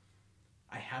 because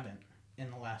I haven't in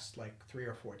the last like 3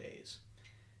 or 4 days.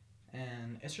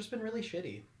 And it's just been really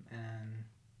shitty. And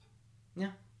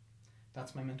yeah,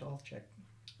 that's my mental health check.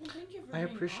 Well, thank you for I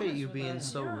being appreciate honest you with being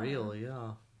us. so Yeah. real,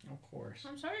 yeah. Of course.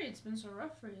 I'm sorry it's been so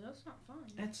rough for you. That's not fun.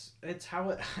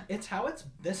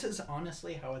 This is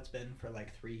honestly how it's been for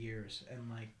like 3 years, and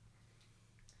like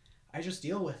I just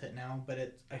deal with it now,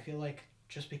 but I feel like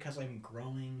just because I'm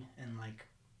growing and like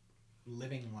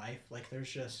living life, like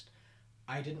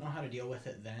I didn't know how to deal with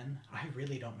it then. I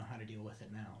really don't know how to deal with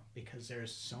it now because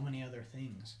there's so many other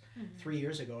things. 3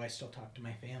 years ago, I still talked to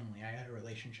my family. I had a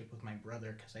relationship with my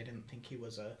brother because I didn't think he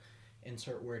was a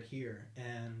insert word here.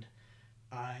 And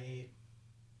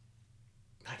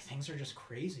things are just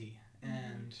crazy.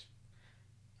 And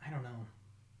I don't know.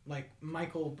 Like,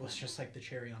 Michael was just like the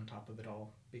cherry on top of it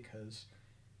all because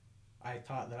I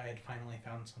thought that I had finally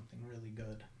found something really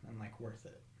good and, like, worth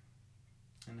it.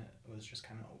 And it was just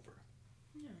kind of over.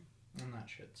 Yeah. And that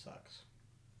shit sucks.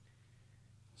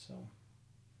 So,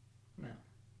 yeah.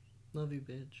 Love you,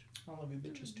 bitch. I love you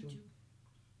bitches too.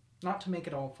 Not to make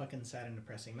it all fucking sad and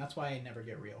depressing. That's why I never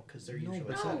get real, because they're usually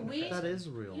but sad and we- depressing. that is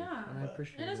real. Yeah, and I but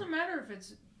appreciate It doesn't matter if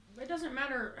it's. It doesn't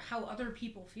matter how other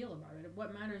people feel about it.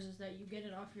 What matters is that you get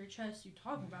it off your chest, you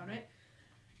talk about it,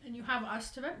 and you have us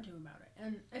to vent to about it.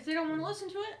 And if they don't want to listen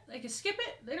to it, they can skip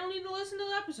it. They don't need to listen to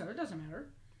the episode. It doesn't matter.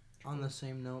 On the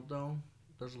same note, though,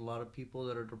 there's a lot of people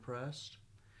that are depressed.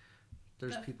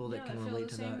 There's people that can feel relate the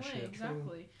to same that way, shit.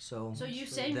 Exactly. So you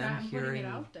saying them that and putting hearing- it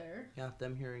out there. yeah,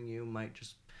 them hearing you might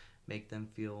just make them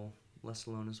feel less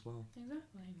alone as well.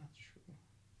 Exactly. That's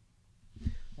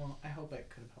true. Well, I hope I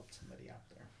could have helped somebody out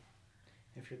there.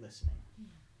 If you're listening.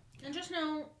 And just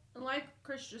know, like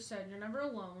Chris just said, you're never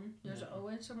alone. There's No.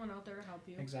 always someone out there to help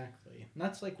you. Exactly. And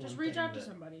that's like Just one reach thing out to that-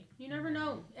 somebody. You never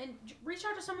know. And reach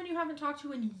out to someone you haven't talked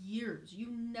to in years. You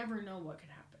never know what could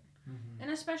happen. Mhm.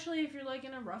 And especially if you're like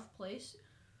in a rough place,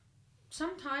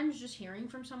 sometimes just hearing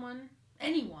from someone,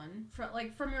 anyone,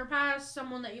 from your past,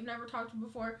 someone that you've never talked to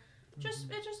before, it just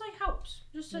like helps.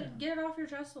 Just to Yeah. get it off your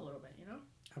chest a little bit, you know?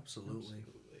 Absolutely.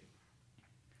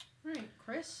 Right,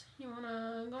 Chris, you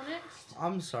wanna go next?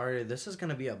 I'm sorry, this is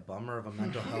gonna be a bummer of a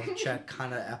mental health check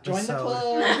kind of episode. Join the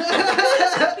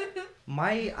club.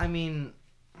 I mean,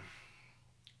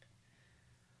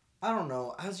 I don't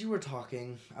know. As you were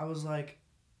talking, I was like,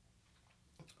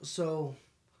 so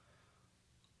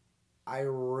I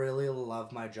really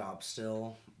love my job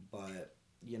still, but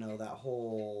you know that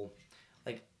whole,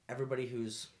 like, everybody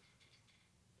who's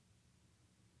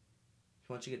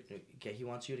he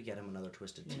wants you to get him another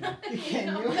Twisted Tea.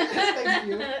 Can you? Thank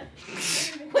you.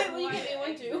 Wait, will you get me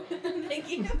one too? Thank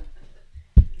you.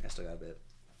 I still got a bit.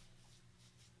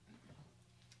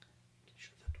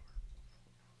 Shut that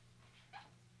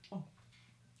door.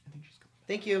 I think she's coming.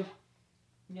 Thank you.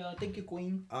 Yeah, thank you,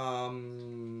 Queen.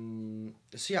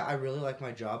 So yeah, I really like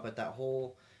my job, but that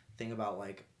whole thing about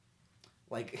like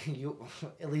you,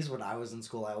 at least when I was in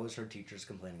school, I always heard teachers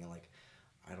complaining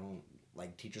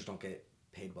like, teachers don't get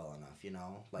paid well enough, you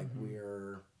know? Like,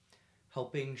 we're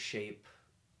helping shape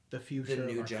The future the of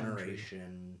new our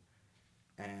generation.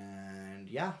 And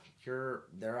yeah,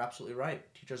 they're absolutely right.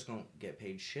 Teachers don't get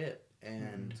paid shit.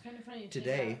 And It's kind of funny.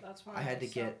 Today, That's why I had to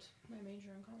get- stopped my major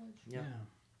in college. country. yeah.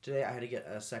 Today I had to get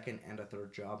a second and a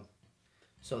third job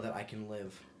so that I can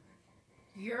live.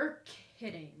 You're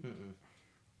kidding.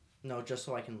 No, just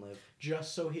so I can live.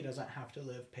 Just so he doesn't have to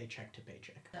live paycheck to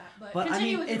paycheck. That, but But I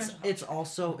continue mean, with your it's mental health. it's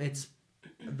also it's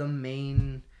the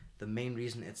main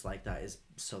reason it's like that is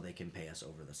so they can pay us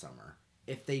over the summer.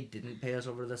 If they didn't pay us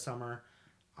over the summer,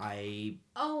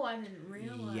 Oh, I didn't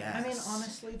realize. Yeah. I mean, Yes.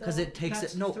 honestly, though, 'Cause it takes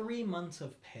that's it- no. 3 months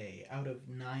of pay out of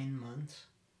 9 months.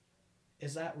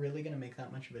 Is that really going to make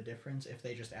that much of a difference if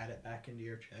they just add it back into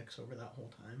your checks over that whole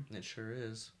time? it sure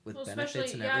is with Well, benefits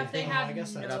especially, and yeah, if they everything. have I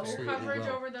guess that's no absolutely coverage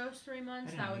will. over those 3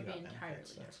 months, I that didn't would know be you got entirely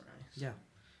benefits, that's different.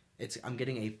 nice. I'm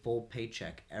getting a full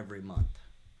paycheck every month,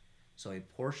 so a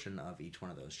portion of each one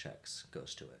of those checks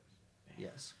goes to it.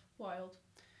 Yes. Wild.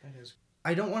 That is.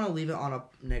 I don't want to leave it on a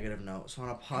negative note. So on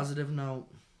a positive note,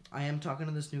 I am talking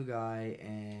to this new guy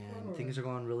and things are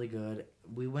going really good.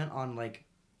 We went on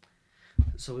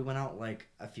we went out like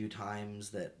a few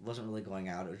times that wasn't really going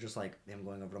out. It was just like him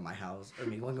going over to my house or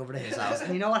me going over to his house.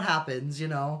 And you know what happens, you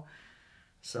know?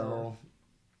 So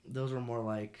those were more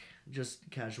like just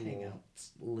casual Hangouts.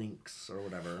 links or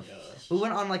whatever. Yeah. We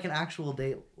went on like an actual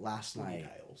date last Sweet night.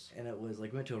 dials. And it was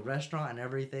like we went to a restaurant and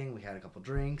everything. We had a couple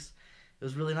drinks. It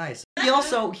was really nice.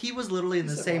 He was literally in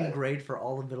the said same what? grade for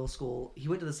all of middle school. He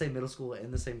went to the same middle school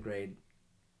in the same grade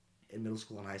in middle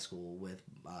school and high school with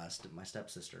my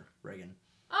stepsister, Reagan.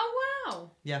 Oh,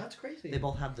 wow. Yeah. That's crazy. They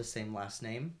both have the same last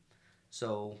name.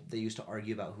 So they used to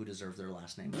argue about who deserved their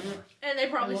last name more. And they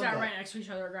probably I love sat that. right next to each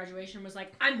other at graduation and was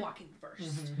like, I'm walking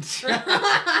first. Bro,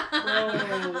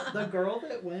 the girl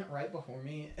that went right before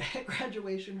me at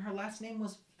graduation, her last name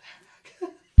was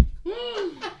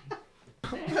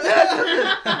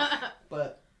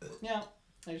But yeah,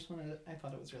 I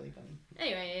thought it was really funny.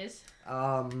 Anyways, is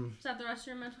that the rest of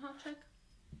your mental health check?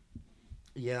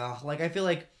 Yeah, like I feel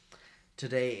like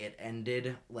today it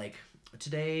ended, like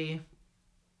today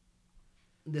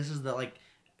this is the like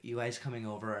you guys coming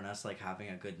over and us like having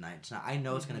a good night tonight. I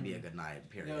know it's gonna be a good night,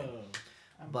 period. No.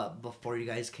 But before you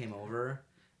guys came over,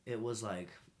 it was like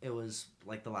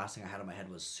the last thing I had in my head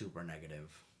was super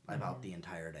negative about the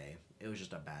entire day. It was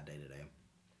just a bad day today.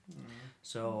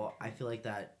 So I feel like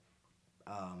that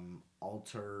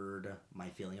altered my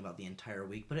feeling about the entire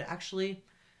week, but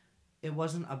it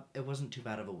wasn't too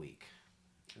bad of a week,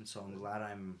 and so I'm glad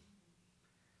I'm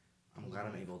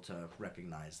able to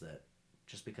recognize that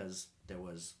just because there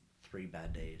was 3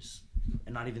 bad days,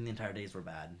 and not even the entire days were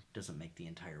bad, doesn't make the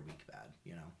entire week bad,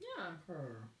 you know? Yeah.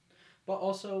 But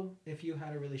also, if you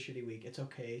had a really shitty week, it's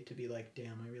okay to be like,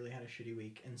 damn, I really had a shitty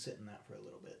week, and sit in that for a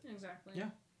little bit. Exactly. Yeah.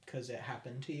 Because it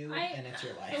happened to you, and it's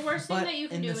your life. The worst thing But that you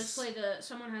can in do this- is play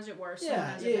someone has it worse, Yeah,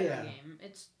 someone has a better game.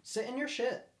 It's Sit in your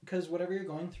shit, because whatever you're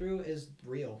going through is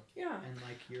real, yeah. and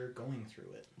like you're going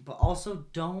through it. But also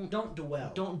don't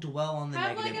dwell. Don't dwell on the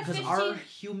Have, like, negative, a because our 15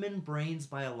 human brains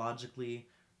biologically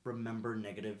remember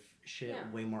negative shit Yeah.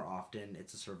 way more often.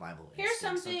 It's a survival Here's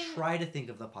instinct. something- So try to think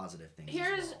of the positive things.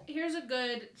 Here's a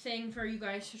good thing for you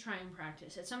guys to try and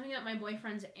practice. It's something that my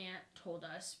boyfriend's aunt told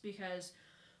us because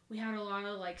we had a lot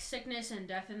of like sickness and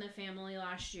death in the family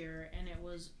last year, and it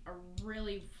was a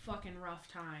really fucking rough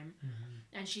time.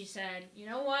 And she said, you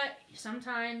know what?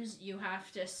 Sometimes you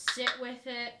have to sit with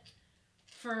it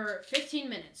for 15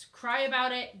 minutes. Cry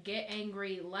about it, get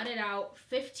angry, let it out.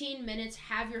 15 minutes,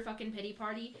 have your fucking pity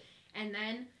party, and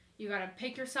then you gotta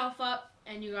pick yourself up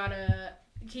and you gotta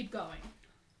keep going.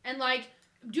 And like,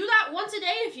 do that once a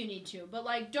day if you need to, but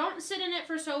like, don't sit in it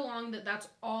for so long that that's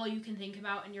all you can think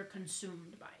about and you're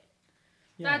consumed by it.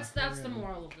 Yeah, That's for the real.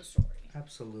 moral of the story.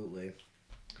 Absolutely.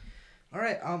 All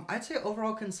right. I'd say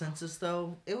overall consensus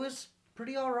though, it was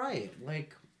pretty all right.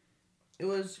 Like, it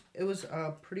was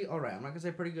pretty all right. I'm not gonna say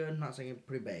pretty good. I'm not saying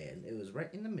pretty bad. It was right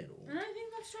in the middle, And I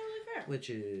think that's totally fair. which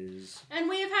is And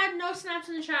we have had no snaps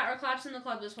in the chat or claps in the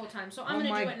club this whole time, so I'm Oh gonna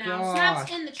my do it now. gosh.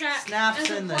 Snaps in the chat. snaps and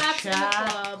some in the claps chat, in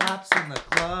the club. claps in the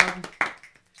club.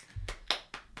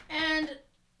 And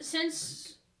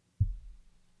since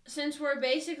we're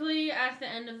basically at the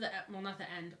end of the not the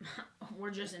end,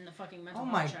 we're just in the fucking mental Oh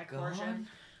health my check God. portion.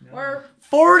 No. We're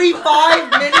 45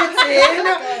 minutes in,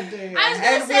 God damn. I was gonna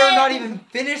and say- we're not even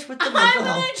finished with the mental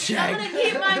health I'm check. gonna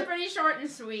keep mine pretty short and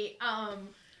sweet.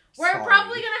 We're Sorry.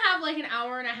 probably gonna have like an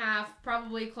hour and a half,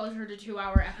 probably closer to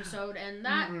 2-hour episode, and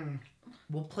that.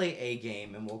 We'll play a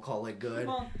game and we'll call it good.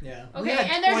 Yeah. We Okay, had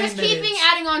and they're 20 just keeping minutes.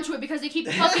 adding on to it because they keep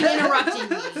fucking interrupting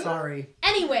me. Sorry,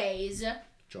 Anyways,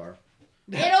 Jar.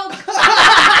 it'll.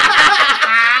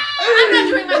 I'm not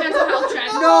doing my mental health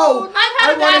check. No, I've had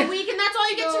I a bad wanna- week, and that's all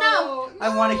you get to know.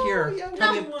 I want to hear. yeah,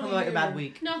 Tell we me wanna about your bad hear.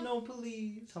 week. No, No,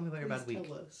 please. Tell me about your bad Please week.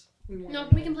 tell us. We wanna no, know.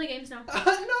 we can play games now. No, tell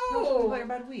me about No. your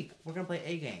bad week. We're gonna play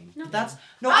a game. No. That's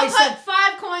no. I'll I put said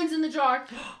 5 coins in the jar.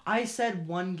 I said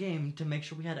one game to make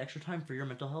sure we had extra time for your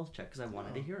mental health check because I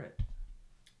wanted to hear it.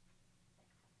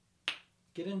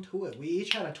 Get into it. We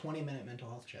each had a 20-minute mental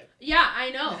health check. Yeah,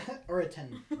 I know. Or a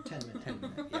 10-minute.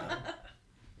 10-minute. Yeah.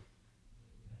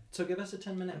 So give us a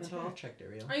 10-minute That's mental right. health check,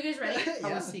 Dario. Are you guys ready? How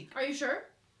Yeah. was Seek? Are you sure?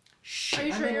 Shh. Are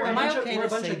you I sure mean, you're we're a Am I bunch ready? of, okay we're a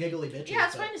to bunch say- of giggly bitches. Yeah,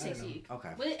 it's but fine to I say don't know. Seek.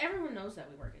 Okay. Well, everyone knows that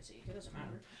we work at Seek. It doesn't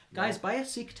matter. Guys, buy a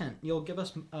Seek tent. You'll give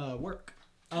us work.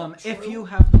 If true. you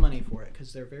have the money for it,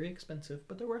 because they're very expensive,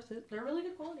 but they're worth it. They're really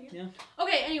good quality. Yeah.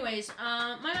 Okay, anyways,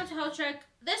 my mental health check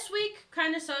this week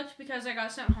kind of sucked because I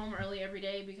got sent home early every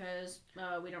day because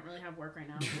we don't really have work right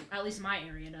now. At least my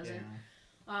area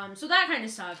doesn't. So that kind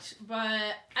of sucked.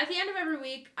 But at the end of every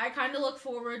week, I kind of look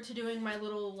forward to doing my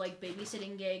little like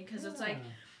babysitting gig because it's like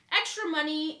extra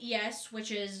money, yes,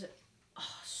 which is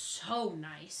so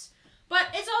nice. But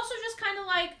it's also just kind of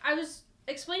like I was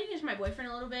explaining it to my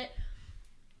boyfriend a little bit.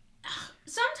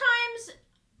 Sometimes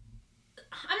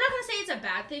I'm not gonna say it's a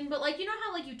bad thing, but like you know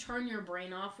how like you turn your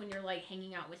brain off when you're like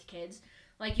hanging out with kids,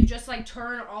 like you just like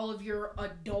turn all of your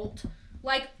adult,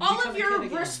 like You all become of a your kid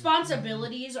again.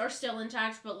 responsibilities are still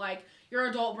intact, but like your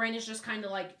adult brain is just kind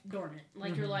of like dormant.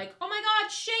 Like you're like, oh my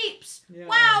god, shapes! Yeah.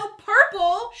 Wow,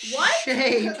 purple! What?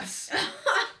 Shapes.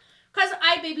 Because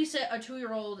I babysit a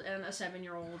 2-year-old and a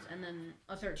 7-year-old and then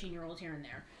a 13-year-old here and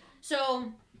there.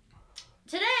 So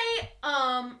today, it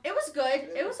was good.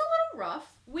 It was a little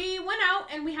rough. We went out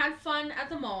and we had fun at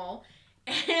the mall.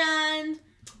 And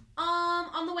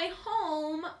on the way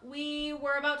home, we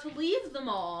were about to leave the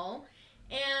mall.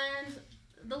 And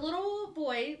the little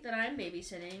boy that I'm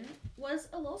babysitting was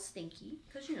a little stinky.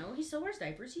 Because, you know, he still wears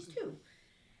diapers. He's 2.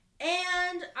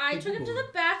 And I took him to the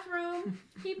bathroom.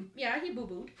 He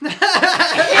boo-booed.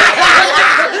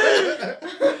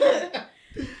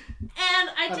 And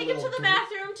I take him to the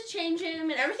bathroom down to change him,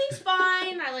 and everything's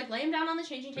fine. I like lay him down on the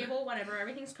changing table, whatever,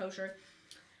 everything's kosher.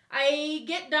 I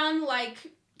get done like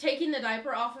taking the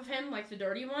diaper off of him, like the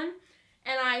dirty one,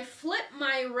 and I flip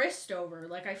my wrist over,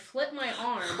 like I flip my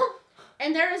arm,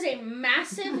 and there is a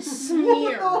massive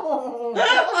smear on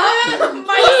my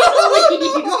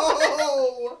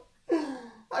sleeve.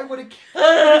 I would have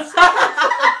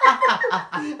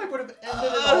I would have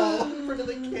ended it all for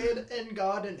the kid and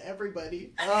God and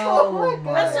everybody. Oh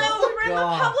my And so we were in the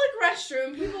God. public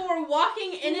restroom. People were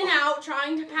walking in and out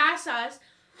trying to pass us.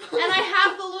 And I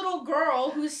have the little girl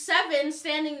who's 7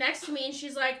 standing next to me, and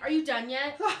she's like, "Are you done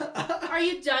yet? Are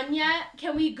you done yet?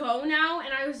 Can we go now?"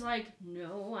 And I was like,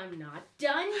 "No, I'm not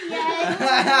done yet." As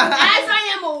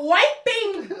I am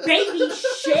wiping baby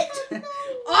shit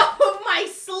off of my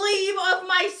sleeve of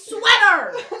my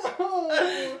sweater.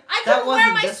 I couldn't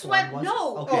wear my sweater.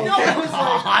 No, Okay. no.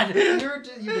 Oh, God. You did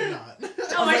not. No, I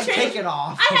was I like, changed. take it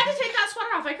off. I had to take that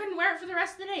sweater off. I couldn't wear it for the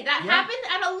rest of the day. That Yeah. happened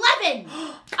at 11.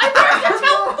 I worked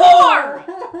until 4.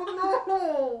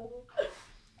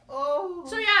 Oh.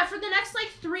 So yeah, for the next like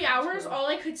 3 hours, all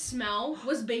I could smell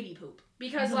was baby poop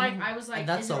because like I was like, And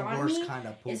that's is the it on worst me? kind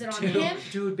of poop. Is it on too. him?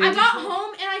 Dude, I baby got poop.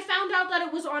 home and I found out that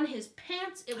it was on his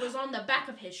pants. It was on the back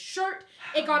of his shirt.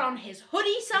 It got on his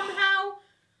hoodie somehow.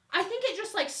 I think it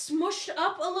just like smushed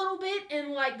up a little bit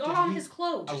and like got on his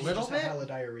clothes. A Did you little just have bit? hella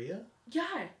diarrhea?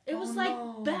 Yeah, it was Oh, like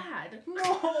no. bad.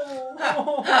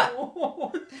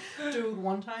 No. Dude,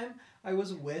 one time I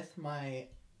was with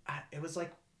it was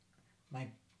like my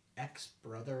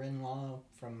ex-brother-in-law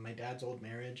from my dad's old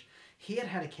marriage. He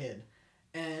had a kid,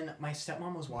 and my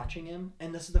stepmom was watching him,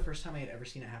 and this is the first time I had ever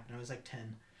seen it happen. I was like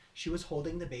 10. She was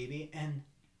holding the baby, and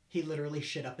he literally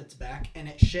shit up its back, and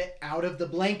it shit out of the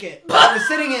blanket that it was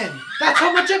sitting in. That's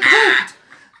how much it pooped!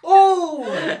 Oh!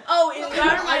 Oh,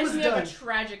 that I reminds was me of done. a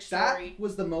tragic That story.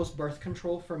 was the most birth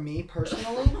control for me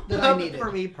personally that I needed.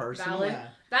 For me personally. Valid.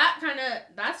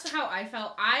 That's how I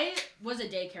felt. I was a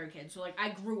daycare kid, so like I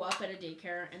grew up at a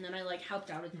daycare, and then I like helped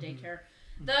out at the daycare.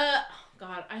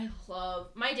 God, I love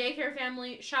my daycare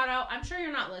family. Shout out. I'm sure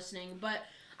you're not listening, but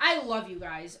I love you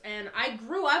guys. And I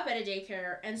grew up at a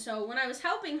daycare, and so when I was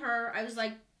helping her, I was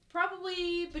like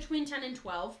probably between 10 and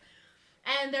 12.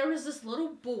 And there was this little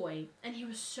boy, and he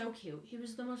was so cute. He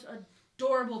was the most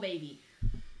adorable baby.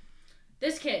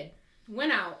 This kid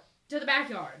went out to the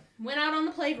backyard, went out on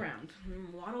the playground,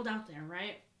 waddled out there,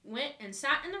 right? Went and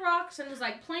sat in the rocks and was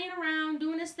like playing around,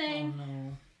 doing his thing. Oh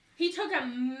no. He took a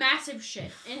massive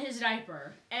shit in his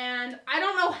diaper, and I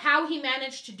don't know how he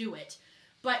managed to do it,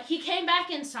 but he came back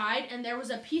inside, and there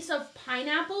was a piece of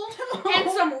pineapple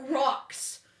and some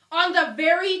rocks on the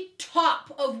very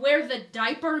top of where the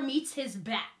diaper meets his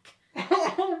back.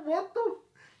 What the?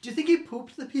 Do you think he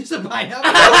pooped the piece of pineapple?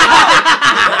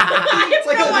 I It's have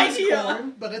like no a loose idea.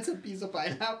 corn, but it's a piece of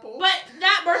pineapple. But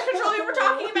that birth control you were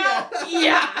talking about?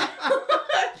 Yeah.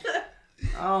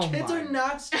 Oh Kids my are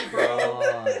nasty, bro.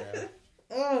 God.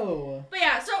 Oh. But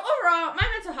yeah, so overall, my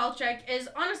mental health check is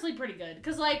honestly pretty good.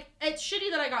 Because, like, it's shitty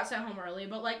that I got sent home early,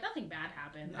 but, like, nothing bad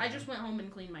happened. I just went home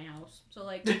and cleaned my house. So,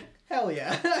 like, Hell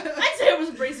yeah. I'd say it was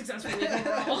a pretty successful week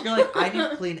overall. You're like, I need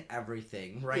to clean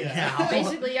everything right Yeah. now.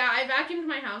 Basically, yeah, I vacuumed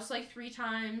my house, like, 3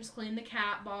 times, cleaned the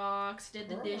cat box, did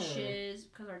the Oh. dishes,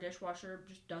 because our dishwasher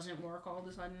just doesn't work all of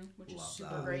a sudden, which is Love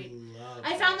super that. great. Love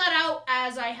I found that out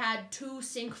as I had 2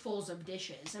 sinkfuls of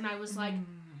dishes, and I was like,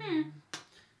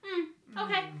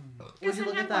 okay. Where'd Guess you I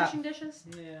look have at that? washing dishes.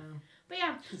 Yeah. But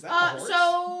yeah, Is that a horse?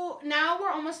 so now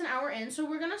we're almost an hour in, so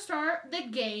we're gonna start the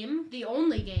game, the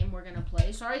only game we're gonna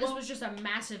play. Sorry, this Well, was just a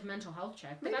massive mental health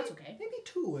check, but maybe, that's okay. Maybe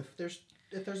 2 if there's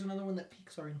another one that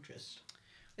piques our interest.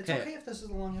 It's Okay. okay if this is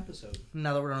a long episode.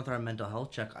 Now that we're done with our mental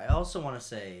health check, I also want to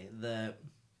say that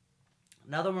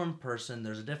now that we're in person,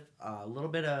 there's a little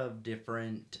bit of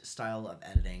different style of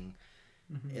editing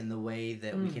in the way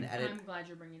that we can edit. I'm glad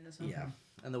you're bringing this up. Yeah,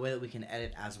 and the way that we can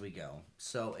edit as we go.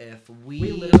 So if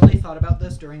We literally thought about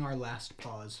this during our last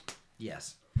pause.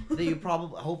 yes, that you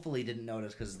probably hopefully didn't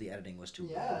notice because the editing was too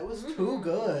Yeah, good. it was too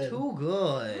good. Too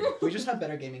good. We just have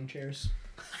better gaming chairs.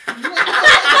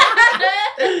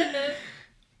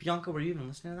 Bianca, were you even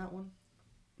listening to that one?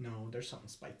 No, there's something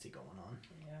spicy going on.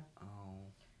 Oh.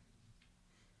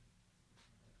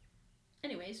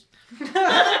 Anyways,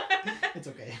 It's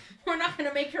okay. we're not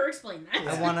gonna make her explain that.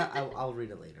 I'll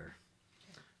read it later.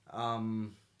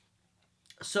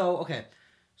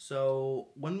 So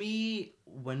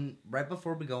right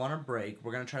before we go on our break,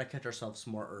 we're gonna try to catch ourselves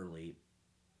more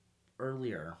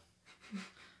earlier.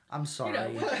 I'm sorry.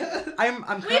 I'm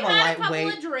kind We've of a had a couple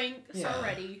lightweight. of drinks Yeah.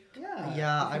 already. Yeah.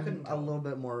 Yeah, if you I'm couldn't a tell. little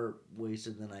bit more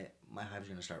wasted than my hive's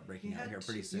gonna start breaking out here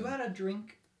pretty soon. You had a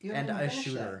drink. You and haven't a finished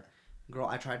shooter. Girl,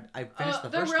 I finished the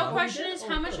The first real one. question did? is, Oh,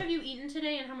 how much good. have you eaten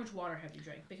today, and how much water have you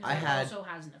drank? Because I that had also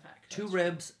has an effect. 2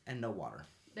 ribs and no water.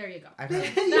 There you go. I've You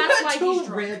had, That's had why 2 he's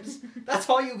drunk. ribs. That's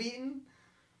all you've eaten?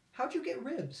 How'd you get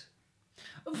ribs?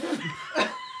 Not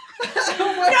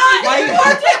My-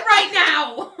 important right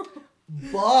now.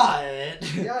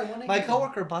 but Yeah, I want to. my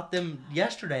coworker bought them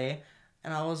yesterday,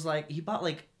 and I was like, he bought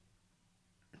like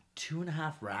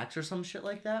 2.5 racks or some shit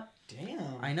like that.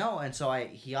 Damn. I know, and so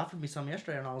he offered me some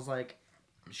yesterday, and I was like,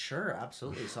 sure,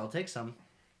 absolutely, so I'll take some.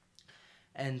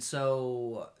 And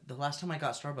so the last time I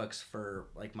got Starbucks for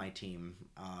like my team,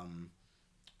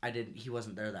 he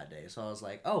wasn't there that day, so I was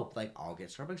like, oh, like I'll get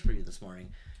Starbucks for you this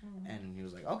morning. And he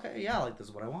was like, okay, yeah, like this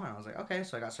is what I want. I was like, okay,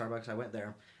 so I got Starbucks. I went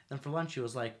there. Then for lunch, he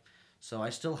was like, so I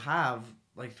still have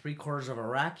like 3/4 of a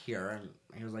rack here, and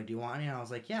he was like, do you want any? And I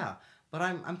was like, yeah, but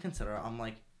I'm considerate. I'm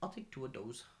like, I'll take 2 of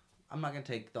those. I'm not gonna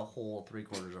take the whole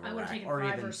 3/4 of a I would rack, have taken or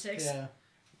 5 even. or 6. Yeah.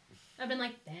 I've been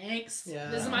like, thanks. Yeah.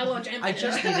 This is my lunch. And I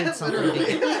just needed something.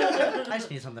 I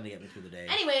just need something to get me through the day.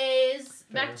 Anyways,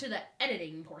 back Fair. to the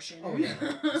editing portion. Oh, yeah.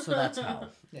 So that's how.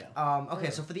 Yeah.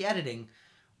 Okay, so for the editing,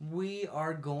 we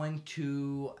are going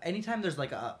to anytime there's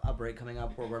like a break coming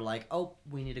up where we're like, oh,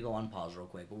 we need to go on pause real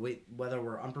quick. Whether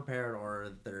we're unprepared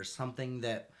or there's something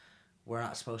that we're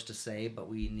not supposed to say, but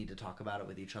we need to talk about it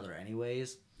with each other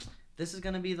anyways. This is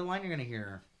gonna be the line you're gonna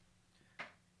hear.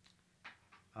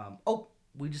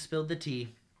 We just spilled the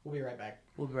tea. We'll be right back.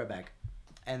 We'll be right back,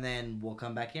 and then we'll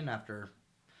come back in after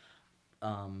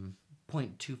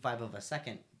 0.25 of a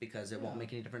second because it won't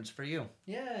make any difference for you.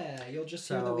 Yeah, you'll just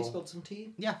hear that we So- spilled some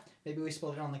tea. Yeah. Maybe we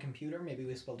spilled it on the computer. Maybe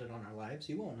we spilled it on our lives.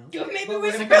 You won't know. Maybe But we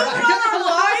we're gonna spilled come it back. on our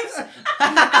lives.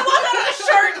 I want on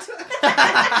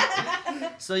a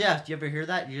shirt. So yeah, do you ever hear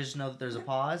that? You just know that there's a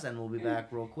pause, and we'll be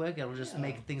back real quick. It'll just Yeah.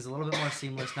 make things a little bit more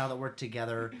seamless now that we're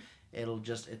together. It'll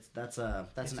just that's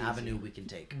It's an easy. avenue we can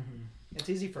take. Mhm. It's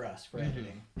easy for us for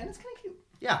editing, and it's kind of cute.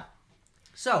 Yeah.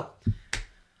 So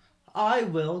I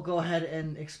will go ahead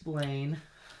and explain.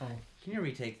 Oh. Can you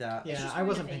retake that? Yeah, Just I going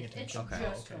wasn't to paying Faith. It's attention.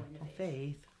 just Okay. going to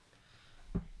Faith.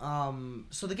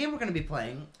 Faith. So the game we're going to be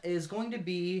playing is going to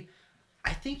be,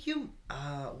 I think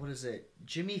what is it?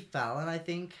 Jimmy Fallon, I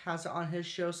think, has it on his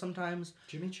show sometimes.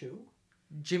 Jimmy Choo.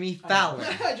 Jimmy Fallon.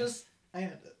 I just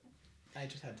had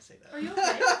to say that. Are you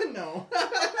okay? No.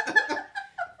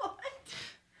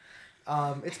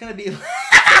 It's gonna be the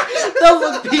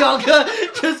look Bianca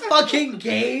just fucking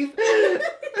gave.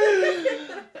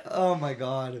 Oh my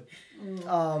god.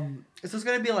 So it's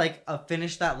gonna be like a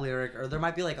finish that lyric, or there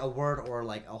might be like a word or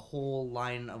like a whole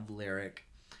line of lyric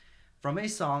from a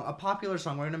song, a popular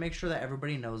song. We're gonna make sure that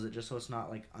everybody knows it, just so it's not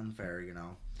like unfair, you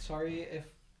know. Sorry if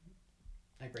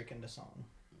I break into song.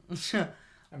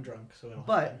 I'm drunk, so it'll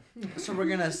But happen. so we're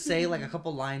gonna say like a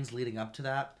couple lines leading up to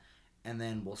that, and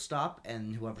then we'll stop,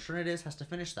 and whoever's turn it is has to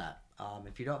finish that.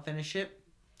 If you don't finish it,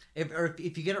 if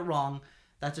you get it wrong,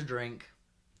 that's a drink.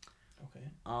 Okay.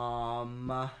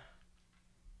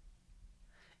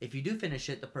 If you do finish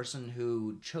it, the person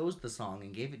who chose the song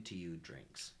and gave it to you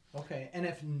drinks. Okay, and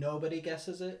if nobody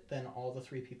guesses it, then all the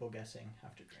 3 people guessing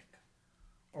have to drink.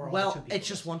 Or all the 2 Well, people it's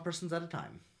just guessing. one person's at a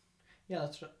time. Yeah,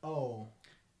 that's what. Oh.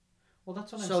 Well,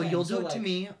 that's what I'm So saying. you'll do it to like,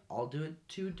 me. I'll do it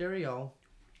to Dario.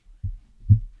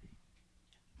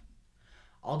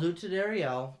 I'll do it to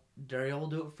Dario. Dario will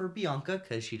do it for Bianca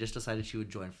because she just decided she would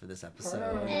join for this episode.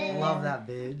 Her. Love that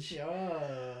bitch.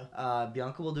 Yeah.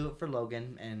 Bianca will do it for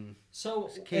Logan, and So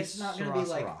Case it's not going to be Sarah,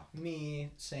 like Sarah. me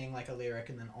saying like a lyric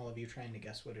and then all of you trying to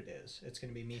guess what it is. It's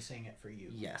going to be me saying it for you.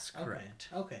 yes, correct.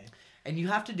 Okay. And you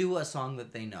have to do a song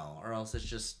that they know, or else it's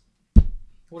just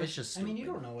What It's if- just I mean, you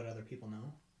stupid. don't know what other people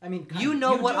know. I mean, kind You of.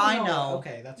 know what do I know.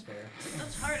 Okay, that's fair.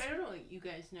 That's hard. I don't know what you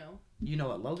guys know. you know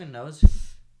what Logan knows.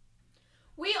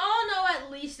 We all know at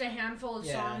least a handful of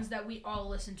Yeah. songs that we all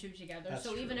listen to together. That's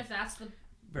so true. even if that's the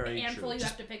Very handful true. you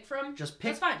have to pick from, Just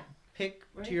pick that's fine. pick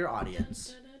Right? to your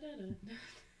audience.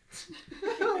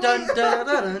 Dun, Dun dun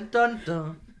dun dun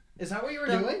dun. Is that what you were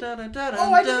Dun, doing? dun, dun, dun,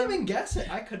 Oh, I dun. didn't even guess it.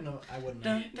 I couldn't have. I wouldn't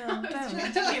have. Dun, dun,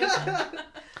 dun.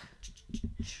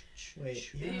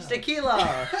 Wait. Yeah.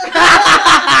 Tequila.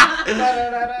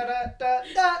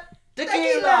 Da-da-da-da-da-da.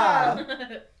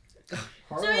 Tequila.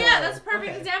 So yeah, that's a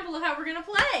perfect Okay. example of how we're gonna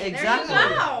play. Exactly. There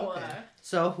you go. Okay.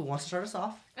 So who wants to start us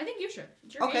off? I think you should.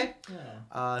 It's your Okay. game.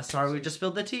 Yeah. Sorry, we just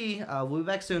spilled the tea. We'll be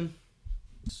back soon.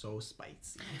 So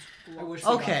spicy. I wish we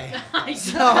got Okay. I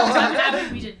that. know. I'm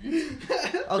happy we didn't.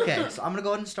 Okay, so I'm gonna go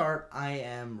ahead and start. I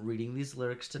am reading these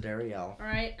lyrics to Darielle. All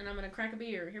right, and I'm gonna crack a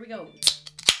beer. Here we go.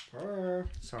 Purr.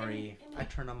 Sorry, I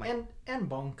turned on my. And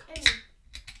bonk. Hey,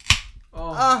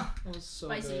 Oh, Ah, that was so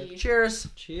Spicy. good. cheers.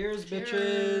 Cheers, bitches.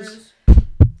 Cheers.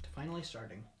 Finally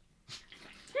starting.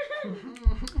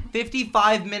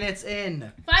 55 minutes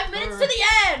in. 5 minutes to the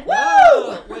end. Woo!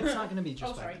 Whoa! Well, it's not gonna be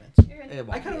just Oh, sorry. 5 minutes. It won't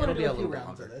I kind be. of want It'll to be do a a few little bit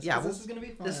rounds of longer. this. Yeah, 'cause this is gonna be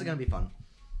fun. This is gonna be fun.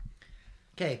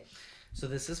 Okay, so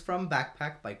this is from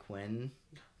Backpack by Quinn,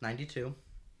 92.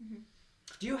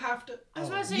 Do you have to? I was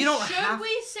oh. about to say, You don't should have-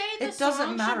 we say the it doesn't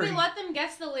song? matter. Should we let them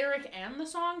guess the lyric and the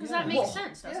song? Because that Yeah. makes Well,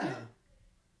 sense, doesn't Yeah. it?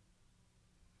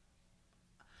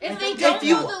 If I they think don't if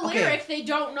you- know the okay. lyric, they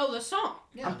don't know the song.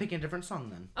 Yeah. I'm picking a different song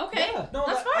then. Okay, Yeah. No,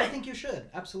 that's I fine. think you should.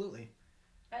 Absolutely.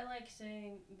 I like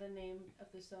saying the name of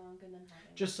the song and then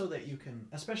having. Just so that you can,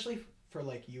 especially for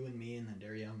like you and me and then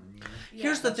Dariel and you. Yeah.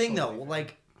 Here's the that's thing totally though, fair.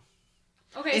 like,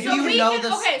 Okay, If so you we know can,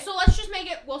 this- okay, so let's just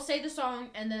make it. We'll say the song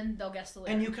and then they'll guess the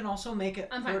lyric. And you can also make it.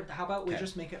 I'm fine with that. How about we Okay.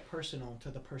 just make it personal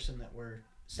to the person that we're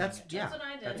saying that's it to? yeah, That's what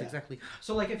I did. that's Yeah. exactly.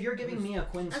 So like if you're giving me a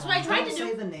Quinn That's song, what I tried don't to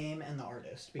say do. the name and the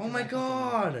artist. Oh because my I think it will-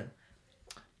 god,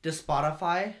 does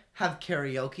Spotify have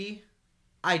karaoke?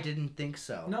 I didn't think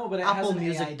so. No, but it Apple has an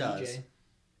Music AI does. DJ.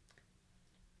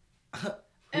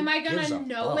 Am I gives gonna a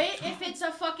know fuck? it if it's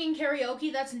a fucking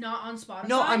karaoke that's not on Spotify?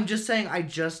 No, I'm just saying. I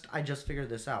just figured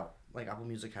this out. Like Apple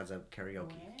Music has a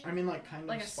karaoke. I mean, like kind of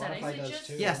Like a setting? Spotify Is it does just-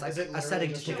 too. Yes, Is it a literally setting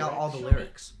to just take a out all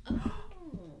lyric? the Show me.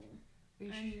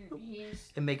 lyrics. And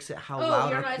he's It makes it how Oh, loud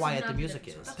you're or right, so quiet not the the music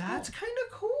difference. is. That's kind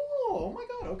of cool. Oh my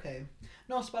god. Okay.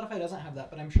 No, Spotify doesn't have that,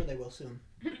 but I'm sure they will soon.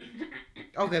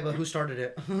 Okay, but who started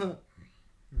it? No,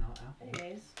 Apple.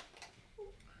 Anyways.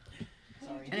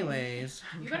 Sorry. Anyways,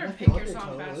 you trying better to pick feel your your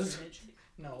song toes. faster, bitch.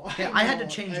 No. Okay, I had to know.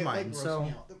 change It, mine, grossed so- me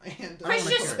out that my hand does Chris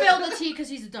wanna just hear it. spilled the tea because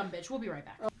he's a dumb bitch. We'll be right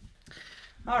back.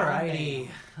 alrighty.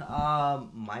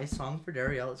 My song for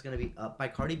Dariel is gonna be "Up" by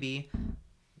Cardi B.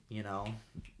 You know,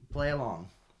 play along.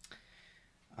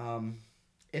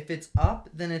 If it's up,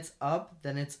 then it's up,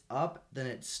 then it's up, then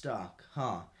it's stuck,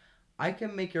 huh? I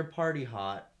can make your party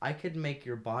hot. I could make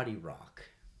your body rock.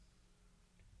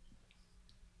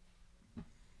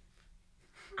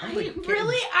 I'm like getting-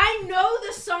 I know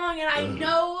the song and I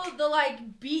know the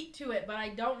like beat to it, but I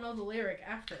don't know the lyric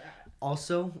after that.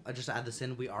 Also, just to add this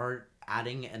in, we are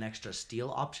adding an extra steal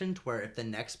option to where if the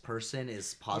next person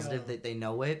is positive Yeah. that they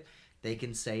know it, they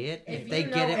can say it. If If they you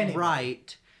get know it anyway.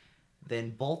 right,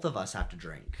 then both of us have to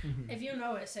drink. If you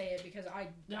know it, say it because I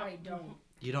don't.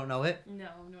 You don't know it? No,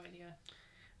 no idea.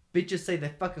 Bitches say they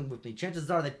fucking with me.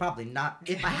 Chances are they probably not.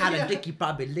 If I had a dick, you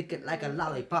probably lick it like a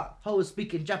lollipop. Hoes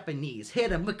speaking Japanese.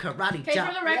 Hit 'em with karate Okay, chop.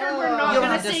 for the record, Yeah. we're not You don't gonna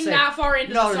have to sing say- that far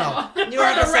into No, the no, song. no. You For don't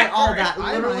have the to say all record. that.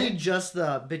 I Literally might. just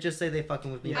the bitches say they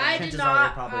fucking with me. Yeah. I Chances did are they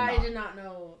not. probably I not. did not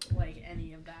know like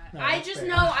any of that. No, I that's just fair.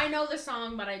 know I know the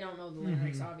song, but I don't know the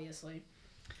lyrics. Obviously.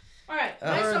 All right,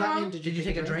 my Or that song. mean- Did you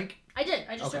take a drink? I did.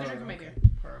 I just took a Okay. drink from my beer.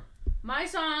 Per. My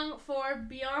song for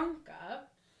Bianca.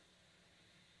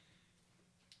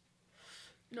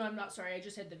 No, I'm not sorry. I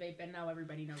just hit the vape and now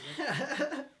everybody knows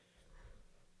it.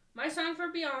 My song for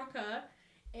Bianca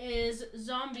is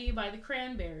Zombie by the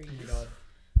Cranberries. Oh my god.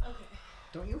 Okay.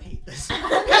 Don't you hate this?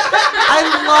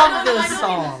 I love No, this I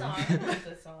song. know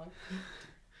this song.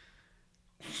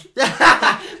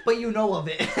 But you know of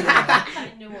it.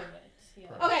 I knew of it.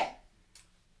 Yeah. Okay.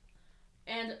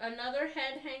 And another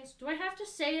head hangs. Do I have to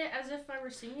say it as if I were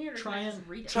singing it, or Try can I and- just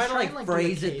read it? Try to Try like and, like, do the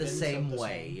phrase it the cadence same of the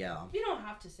way, song. yeah. You don't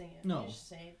have to sing it. No. You just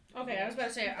say it. Okay, I was about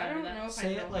to say I don't know if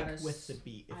Say I know it like how to with the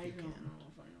beat if I you don't can. know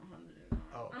if I know how to do that.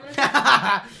 Oh, I'm okay.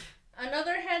 gonna say,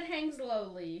 another head hangs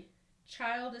lowly,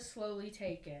 child is slowly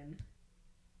taken,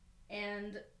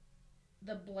 and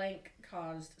the blank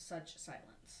caused such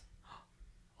silence.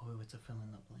 Oh, it's a fill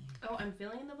in the blank. Oh, I'm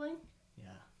filling in the blank?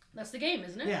 Yeah. That's the game,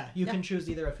 isn't it? Yeah, you Yeah. can choose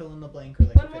either a fill in the blank or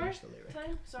like One to more finish the lyric.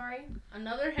 time? Sorry.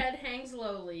 Another head hangs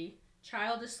lowly,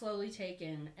 child is slowly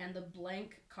taken, and the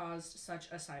blank caused such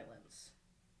a silence.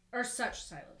 Or such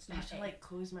silence, I not have to a. like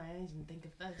close my eyes and think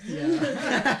of this.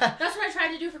 Yeah. That's what I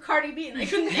tried to do for Cardi B, and I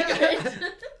couldn't think of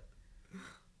it.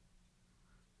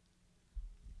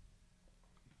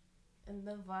 And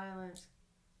the violence.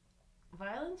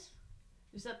 Violence?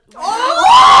 Is that.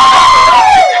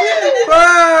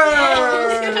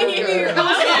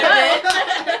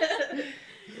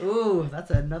 Ooh,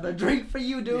 that's another drink for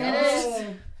you, dude. It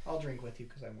is. I'll drink with you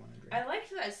because I want to drink. I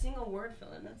liked that single word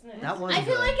fill in. That's nice. That was I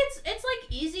feel good. like it's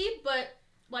like easy, but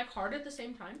like hard at the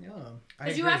same time. Yeah. I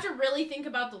Because you agree. have to really think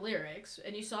about the lyrics,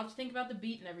 and you still have to think about the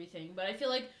beat and everything. But I feel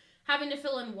like having to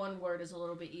fill in one word is a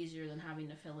little bit easier than having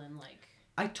to fill in like.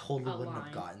 I totally a wouldn't line.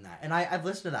 have gotten that, and I've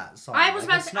listened to that song. I was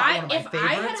about to it's say, not one of my if I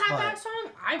had favorites, had but that song,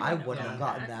 I wouldn't wouldn't have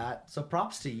gotten that. So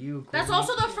props to you. That's Queen.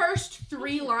 also the first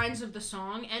 3 lines of the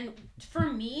song, and for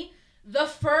me, the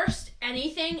first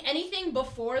anything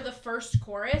before the first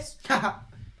chorus,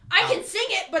 I can sing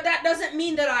it, but that doesn't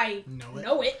mean that I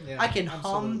know it. Yeah, I can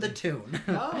hum the absolutely.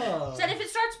 tune. Oh. Said if it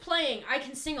starts playing, I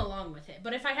can sing along with it.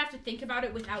 But if I have to think about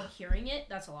it without hearing it,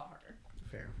 that's a lot harder.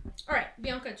 Fair. All right,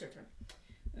 Bianca, it's your turn.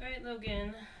 Alright,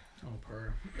 Logan. Oh,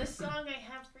 purr. The song I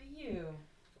have for you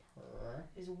Purr.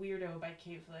 is Weirdo by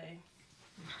Kate Flay.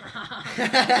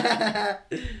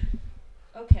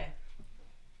 Okay.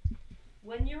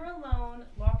 When you're alone,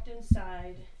 locked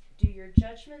inside, do your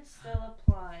judgments still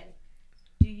apply?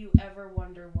 Do you ever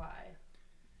wonder why?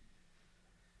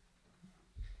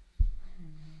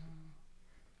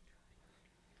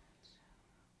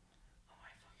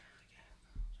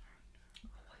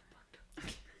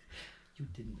 You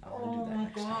didn't. I Oh want to do that my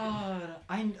next time.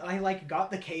 god. I like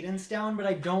got the cadence down, but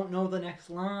I don't know the next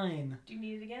line. Do you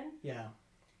need it again? Yeah.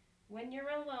 When you're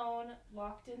alone,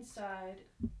 locked inside,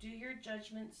 do your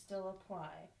judgments still apply?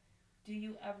 Do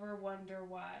you ever wonder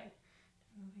why?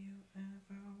 Do you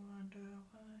ever wonder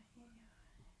why?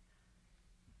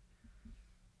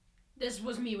 This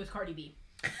was me with Cardi B.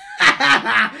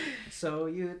 So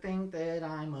you think that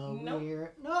I'm a Nope. weird?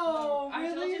 No, I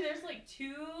really? told you there's like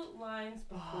 2 lines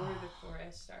before the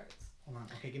chorus starts. Hold on.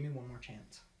 Okay, give me one more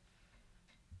chance.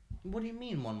 What do you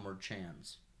mean one more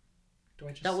chance? Do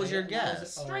I just That was say your it? That was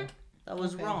guess. it? Oh. Strike. That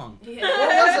was Okay. wrong. Yeah.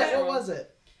 What was it? What was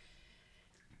it?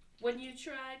 When you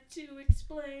try to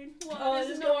explain what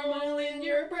is normal in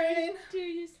your brain, do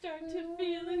you start to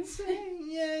feel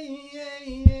insane?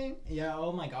 Yeah,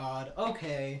 oh my god.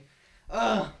 Okay.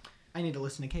 Ugh. I need to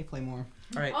listen to K-Play more.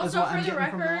 All right. That's Also, what for I'm the getting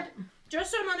from record, that. just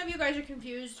so none of you guys are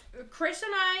confused, Chris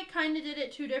and I kind of did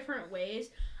it 2 different ways.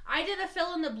 I did a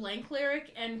fill in the blank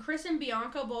lyric, and Chris and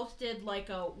Bianca both did like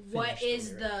a what Finish the is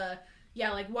lyric. the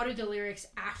like what are the lyrics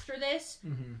after this.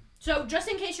 Mm-hmm. So just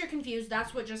in case you're confused,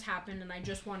 that's what just happened, and I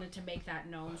just wanted to make that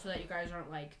known so that you guys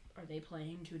aren't like, are they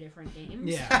playing 2 different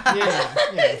games?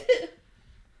 Yeah.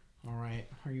 All right,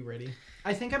 are you ready?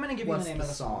 I think I'm gonna give What's you the name the of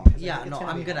the song? 'cause I Yeah, think no, it's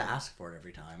I'm be gonna hard. ask for it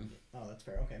every time. Oh, that's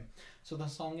fair. Okay, so the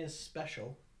song is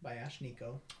 "Special" by Ash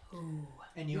Nico, Ooh.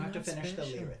 and you You're have to not finish the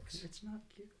special. lyrics. It's not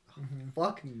cute. Mm-hmm.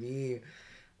 Fuck me.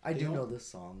 I do Deal? know this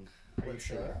song. Are you Let's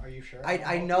sure? see. Are you sure? I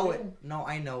I'll know help it. you. No,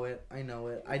 I know it. I know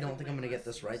it. I don't think I'm gonna get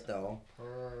this right though.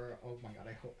 Oh my god,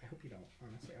 I hope you don't.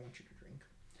 Honestly, I want you to drink.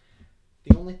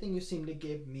 The only thing you seem to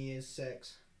give me is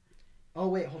sex. Oh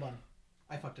wait, hold on.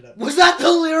 I fucked it up. Was that the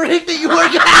lyric that you were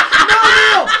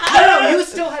No, you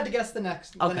still had to guess the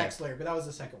next lyric, but that was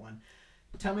the second one.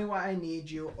 Tell me why I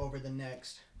need you over the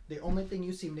next. The only thing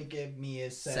you seem to give me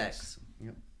is sex.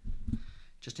 Yep.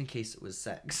 Just in case it was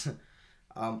sex.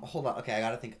 Hold on. Okay, I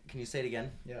gotta think. Can you say it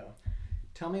again? Yeah.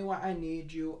 Tell me why I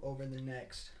need you over the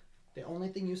next. The only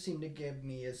thing you seem to give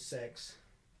me is sex.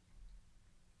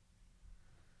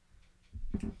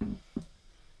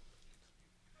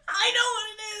 I know what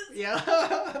it is!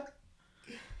 Yeah.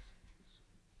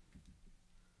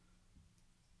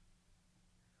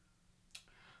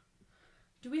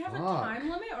 Do we have a Fuck. time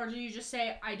limit, or do you just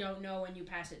say, I don't know, when you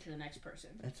pass it to the next person?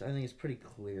 I think it's pretty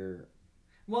clear.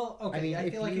 Well, okay. I mean, I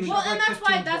if feel like you- you should Well, have and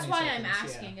like that's 15, why 20 I'm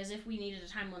seconds, asking, is if we needed a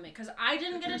time limit. Because I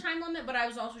didn't get a time limit, but I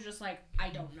was also just like, I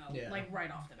don't know, Yeah. like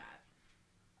right off the bat.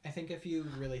 I think if you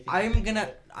really think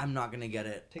I'm not gonna get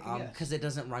it. Take a guess. Because it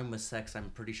doesn't rhyme with sex.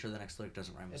 I'm pretty sure the next lyric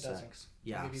doesn't rhyme with It doesn't. sex. I'll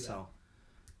Yeah. give you So,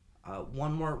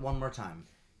 one more time.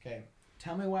 Okay.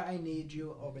 Tell me why I need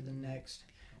you over the next.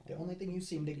 The only thing you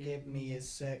seem to give me is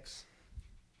sex.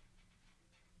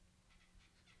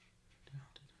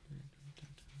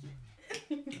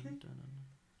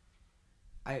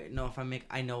 I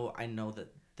know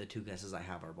that the 2 guesses I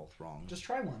have are both wrong. Just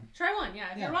try one. Try one,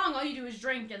 yeah. If Yeah. you're wrong, all you do is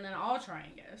drink, and then I'll try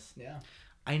and guess. Yeah.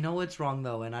 I know it's wrong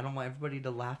though, and I don't want everybody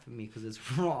to laugh at me because it's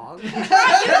wrong.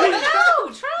 Try! You don't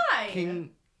know! Try!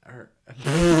 King or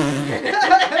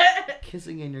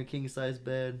kissing in your king size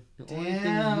bed. The only thing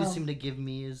Damn. you seem to give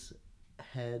me is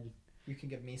head. You can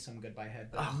give me some goodbye head,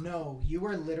 but Ugh. no, you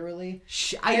were literally.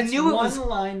 I It's knew it one was.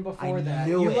 line before I that.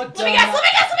 knew You it. looked Let me guess! Let me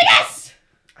guess! Let me guess!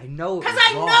 I know it Because was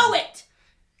I wrong. know it!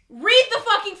 Read the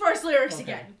fucking first lyrics Okay.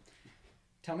 again.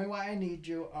 Tell me why I need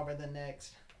you over the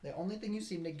next. The only thing you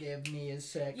seem to give me is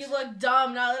sex. You look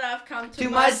dumb now that I've come to To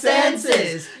my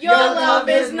senses, Your love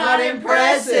is not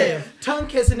impressive. Tongue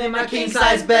kissing in my king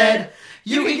king-size size bed.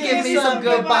 You can give me some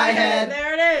goodbye head.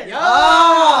 There it is. Yo!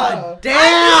 Oh, damn!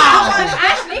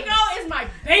 Ash Nico is my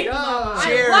baby Yo. mama. I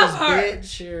Cheers, love her.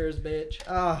 bitch. Cheers, bitch.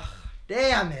 Oh,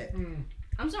 damn it. Mm.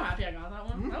 I'm so happy I got that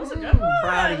one. That was a Mhm. good one.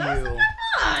 Proud of That was a you. good one.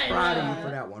 Proud of you for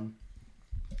that one.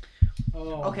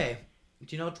 Oh. Okay,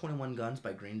 do you know 21 Guns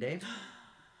by Green Day?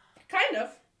 Kind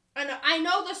of. I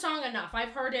know the song enough.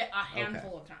 I've heard it a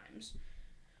handful of times.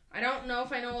 I don't know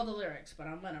if I know all the lyrics, but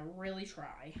I'm gonna really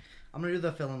try. I'm gonna do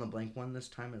the fill in the blank one this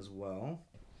time as well.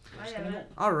 I have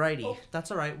it. Alrighty, Oh.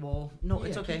 that's alright. Well, no,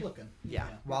 it's Yeah, okay. keep looking. Yeah,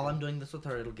 while I'm doing this with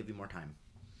her, it'll give you more time.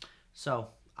 So,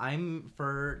 I'm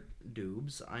for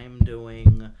Doobs. I'm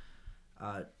doing Oh,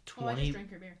 I just 20.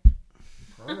 drank your beer.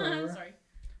 Purr. Sorry.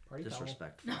 Party foul.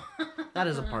 Disrespectful. That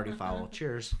is a party foul.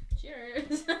 Cheers.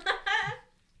 Cheers. Mine's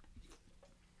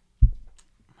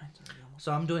already almost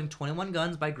So I'm doing 21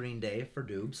 Guns by Green Day for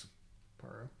Doobs.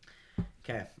 purr.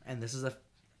 Okay, and this is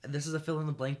a fill in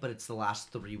the blank, but it's the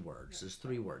last 3 words. There's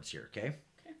 3 words here, okay?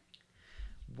 Okay.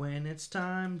 When it's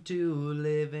time to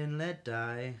live and let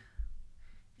die,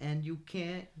 and you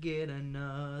can't get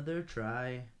another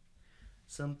try,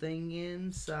 something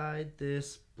inside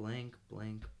this blank,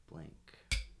 blank, blank.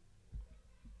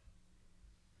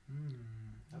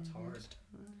 That's hard.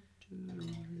 I don't know what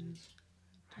it is.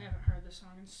 I haven't heard this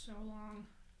song in so long.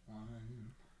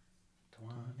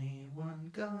 21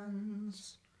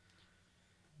 guns.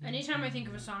 Anytime I think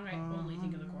of a song, I only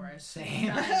think of the chorus. Same.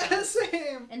 And that,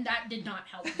 Same. and that did not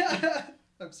help me. I'm Want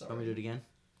me to sorry. do it again?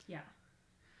 Yeah.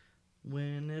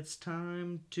 When it's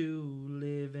time to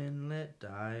live and let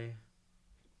die,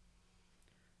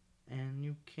 and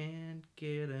you can't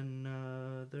get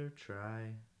another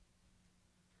try,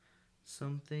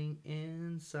 something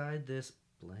inside this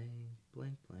blank,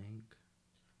 blank, blank.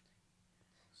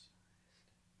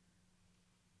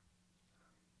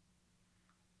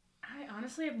 I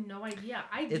honestly have no idea.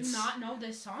 I It's- do not know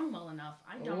this song well enough.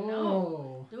 I don't Oh.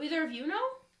 know. Do either of you know?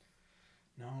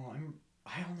 No,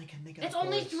 I only can think of It's the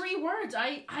only chorus. 3 words.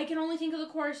 I can only think of the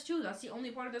chorus too. That's the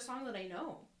only part of the song that I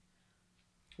know.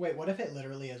 Wait, what if it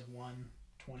literally has 21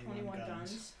 21 guns?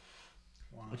 guns.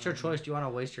 What's your choice? Do you want to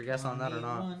waste your guess on that or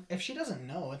not? 21. If she doesn't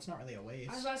know, it's not really a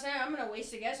waste. I was about to say, I'm going to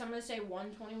waste a guess. I'm going to say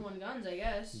 121 guns, I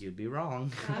guess. You'd be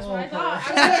wrong. That's Oh, what I thought.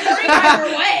 perfect. I was going to drink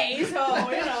either way,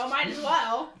 so, might as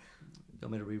well. You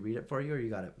want me to reread it for you, or you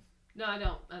got it? No, I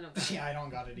don't. Yeah, I don't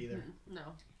got it either.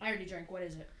 No. I already drank. What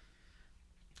is it?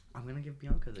 I'm gonna give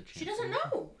Bianca the chance. She doesn't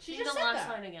know. She Sing just the said last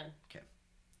that. line again.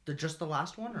 Just the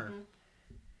last one, or? Mhm.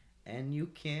 And you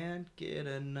can't get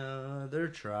another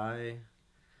try.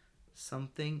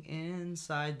 Something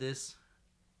inside this.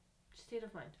 State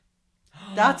of mind.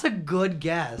 That's a good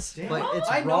guess, Damn. but it's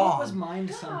I know wrong. it was mine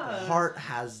to something. God. Heart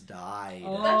has died.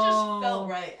 Oh. That just felt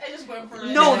right. I just went for it.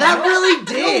 No, that really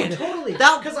did. No, totally.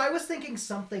 That- Because I was thinking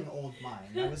something old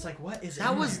mine. I was like, what is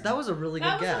That in was there? a really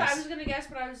That good was what I guess. was going to guess,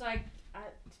 but I was like,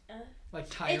 like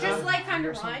Tyra it just like Mind kind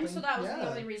or of rhymed, so something? that was Yeah. the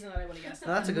only reason that I would have guessed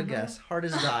No, that's a good Mhm. guess. Heart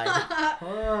has died. that.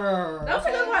 Purr. That was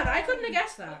a good Okay. one. I couldn't have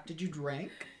guessed that. Did you drink?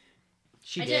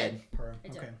 She I did. did. Purr. I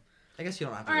did. Okay. I guess you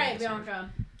don't have to. All read right, this one.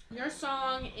 Bianca. Your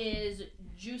song is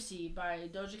Juicy by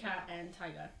Doja Cat and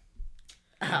Tyga.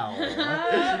 Ow.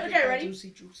 Okay, ready?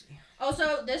 Juicy.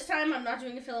 Also, this time I'm not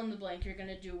doing a fill in the blank. You're going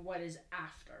to do what is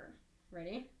after.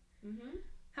 Ready? Mm-hmm.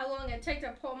 How long it take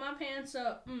to pull my pants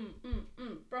up?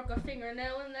 Broke a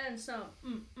fingernail and then some.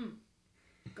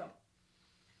 Go.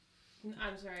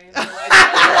 I'm sorry. I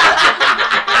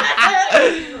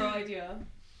have no idea.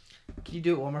 Can you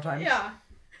do it one more time? Yeah.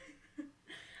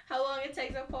 How long it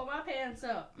takes to pull my pants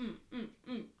up?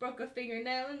 Broke a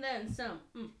fingernail and then some.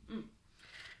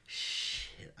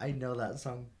 Shit, I know that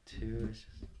song too. It's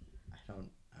just, I don't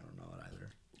know it either.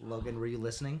 Logan, were you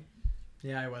listening?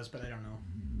 Yeah, I was, but I don't know.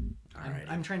 Alrighty.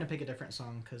 I'm trying to pick a different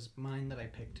song because mine that I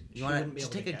picked. You want to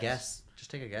just take a guess? Just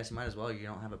take a guess. You might as well. You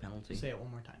don't have a penalty. Say it one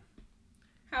more time.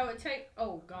 How it take?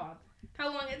 Oh God. How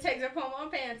long it takes to pull my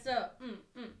pants up?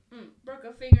 Broke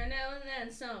a fingernail and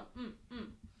then some.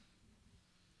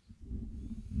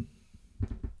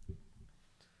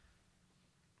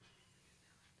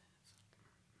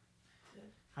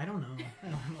 I don't know.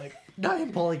 I'm like. Not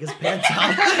him pulling his pants off.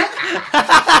 You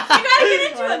gotta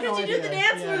get into I it have because no you do the idea.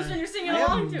 dance Yeah. moves when you're singing I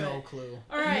along have to no it. clue.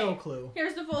 All right. No clue.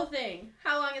 Here's the full thing.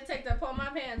 How long it take to pull my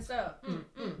pants up?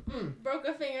 Broke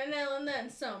a fingernail and then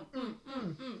some.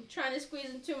 Trying to squeeze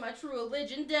into my true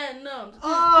religion, denim.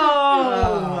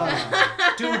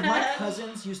 Oh! Dude, my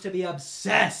cousins used to be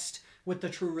obsessed with the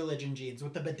True Religion jeans,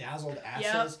 with the bedazzled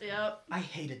asses. Yep. I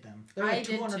hated them. They were I like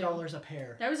did $200 a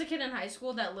pair. There was a kid in high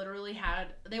school that literally had.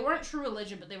 They weren't True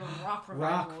Religion, but they were rock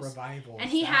revivals. Rock revivals. And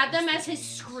he That had them was as the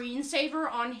his jeans.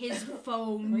 screensaver on his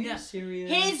phone. Are you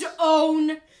serious? His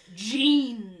own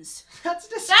jeans. That's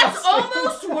disgusting. That's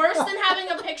almost worse than having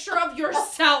a picture of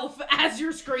yourself as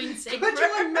your screensaver. Could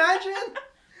you imagine?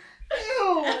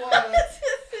 Ew.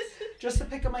 Just a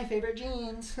pic of my favorite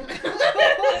jeans.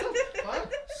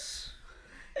 What?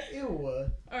 Ew.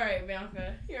 Alright,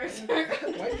 Bianca. Your turn.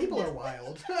 White people are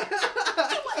wild.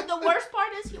 The worst part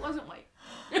is he wasn't white.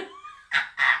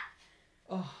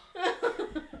 Oh.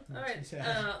 Alright, she said.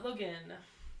 Logan.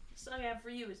 The song I have for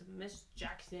you is Miss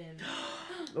Jackson.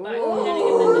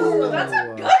 Oh, That's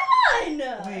a good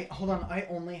one! Wait, hold on. I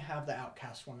only have the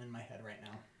Outcast one in my head right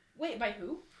now. Wait, by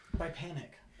who? By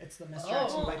Panic. It's the Miss Oh.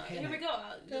 Jackson by Well, Panic. here we go.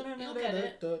 You'll get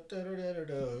it.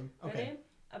 Okay. Ready?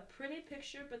 A pretty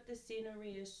picture, but the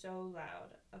scenery is so loud.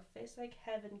 A face like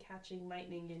heaven catching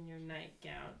lightning in your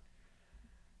nightgown.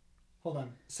 Hold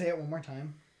on. Say it one more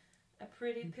time. A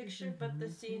pretty picture, but the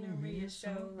scenery is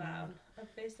so loud. A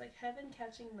face like heaven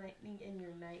catching lightning in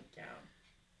your nightgown.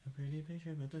 A pretty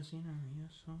picture, but the scenery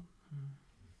is so.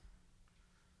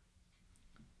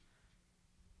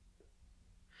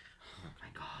 Oh my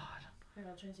god. Alright,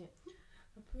 I'll try to sing it.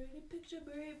 A pretty picture,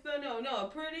 babe. No, a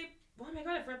pretty. Oh my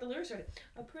god, I forgot the lyrics already.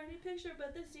 A pretty picture,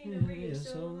 but the scenery is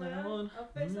so loud. A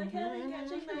face like heaven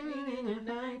catching lightning in your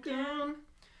nightgown.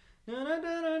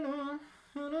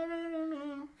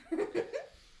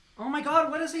 Oh my god,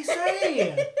 what does he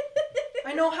say?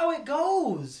 I know how it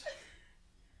goes.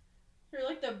 You're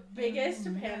like the biggest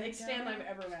Panic stan I've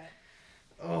ever met.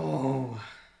 Oh.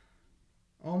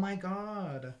 Oh my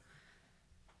god.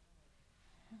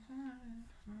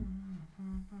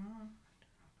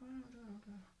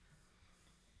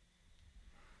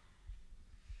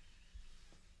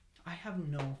 I have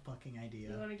no fucking idea.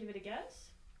 You want to give it a guess?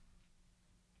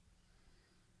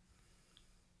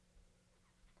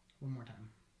 One more time.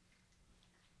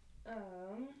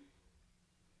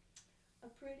 A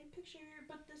pretty picture,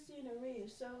 but the scenery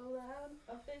is so loud.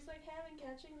 A face like heaven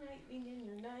catching lightning in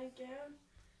your nightgown.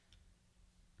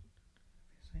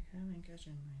 It's like having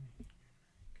catching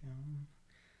lightning.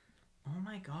 Oh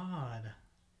my god.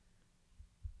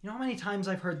 You know how many times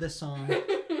I've heard this song?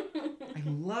 I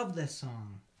love this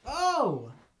song.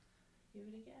 Oh! Give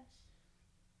it a guess.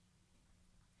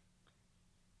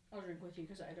 I'll drink with you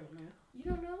because I don't know. You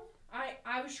don't know?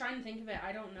 I was trying to think of it.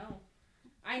 I don't know.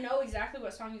 I know exactly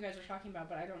what song you guys are talking about,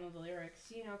 but I don't know the lyrics.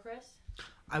 Do you know, Chris?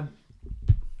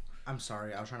 I'm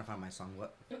sorry. I was trying to find my song.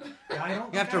 What? Yeah, I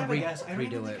don't You have think to I have a guess. I don't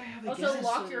even redo think it. I have a Also, guess.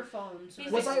 lock your phone. So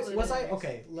Was Was it's I basically was the I lyrics.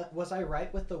 okay? Was I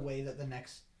right with the way that the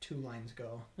next two lines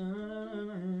go?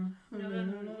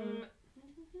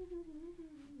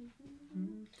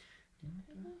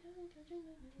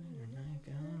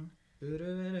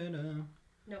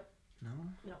 Nope. No.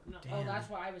 No. Damn. Oh, that's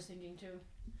what I was thinking too.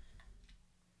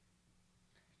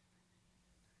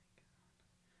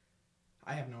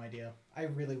 I have no idea. I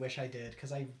really wish I did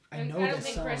because I And know I don't this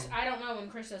think song. Chris. I don't know when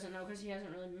Chris doesn't know because he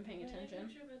hasn't really been paying attention.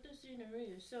 Picture, but the scenery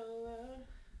is so loud.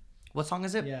 What song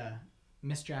is it? Yeah,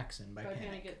 Miss Jackson by But I can't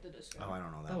Panic. get the disco. Oh, I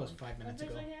don't know that, That was one. 5 A minutes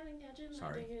face ago. like heaven catching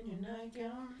Sorry. lightning in your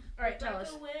nightgown. All right, tell Back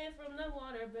us. away from the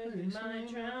water, baby, might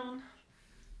drown.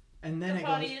 And then The it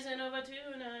party goes. isn't over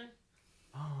tonight.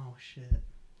 Oh shit!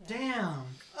 Yeah. Damn!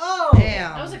 Oh!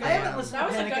 Damn. That was a good I haven't one. listened That to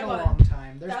was a Panic good in a one. long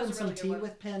time. There's That been was a some really good tea one.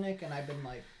 with Panic, and I've been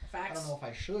like, I Facts. don't know if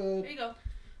I should. There you go.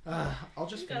 I'll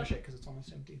just You go. finish it because it's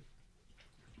almost empty.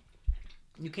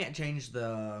 You can't change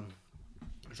the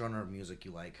genre of music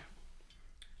you like.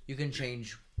 You can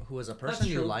change who as a person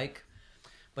you true. like,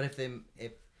 but if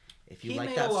you He like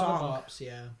made that a lot song, of bops,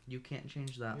 yeah. you can't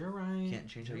change that. You're right. Can't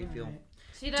change how You're you feel. right.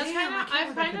 See, that's Damn, kind I of. can't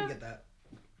I've believe I kind couldn't of. get that.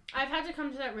 I've had to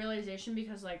come to that realization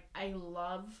because, like, I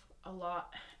love a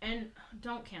lot, and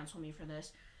don't cancel me for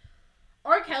this.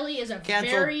 R. Kelly is a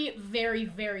Cancel. very, very,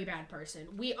 very bad person.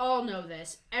 We all know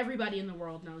this. Everybody in the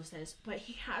world knows this. But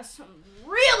he has some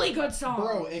really good songs.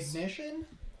 Bro, Ignition?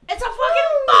 It's a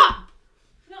fucking bop!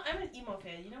 No, I'm an emo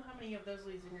fan. You know how many of those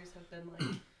lead singers have been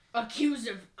like Accused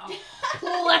of a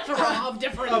plethora of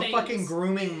different Of things. fucking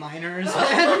grooming minors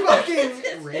and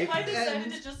fucking rape If I decided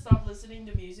and... to just stop listening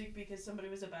to music because somebody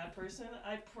was a bad person,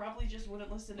 I probably just wouldn't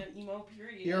listen to emo.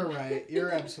 Period. You're right.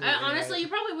 You're absolutely Honestly, right. you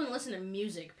probably wouldn't listen to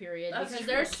music, period. That's because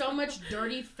true. there's so much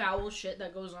dirty, foul shit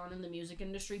that goes on in the music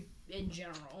industry in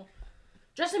general.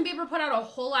 Justin Bieber put out a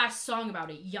whole ass song about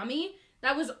it. Yummy.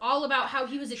 That was all about how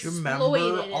he was Do you exploited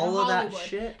remember in all of Hollywood. that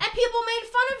shit? And people made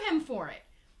fun of him for it.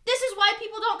 This is why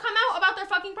people don't come out about their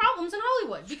fucking problems in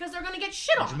Hollywood. Because they're gonna get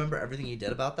shit Do on. you remember everything he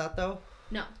did about that though?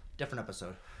 No. Different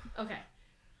episode. Okay.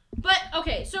 But,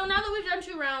 okay, so now that we've done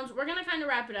 2 rounds, we're gonna kind of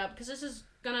wrap it up. Because this is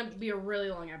gonna be a really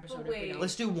long episode if we wait. don't.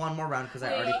 Let's do one more round because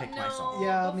I already picked my song.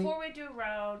 Yeah, Before we do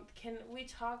round, can we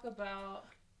talk about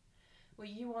what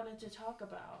you wanted to talk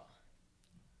about?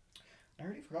 I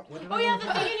already forgot. What did Oh I yeah, want the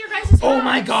to thing in your guys' Oh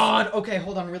my house. god! Okay,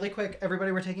 hold on really quick.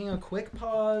 Everybody, we're taking a quick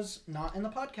pause. Not in the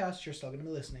podcast. You're still going to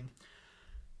be listening.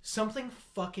 Something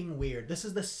fucking weird. This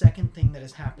is the second thing that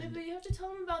has No, happened. but you have to tell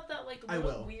them about that like I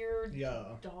little will. weird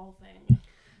Yeah. doll thing.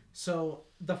 So,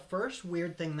 the first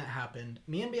weird thing that happened,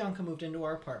 me and Bianca moved into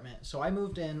our apartment. So, I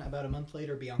moved in. About a month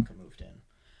later, Bianca moved in.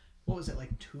 what was it,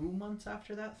 like 2 months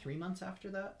after that? 3 months after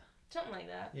that? Something like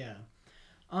that. Yeah.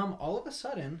 All of a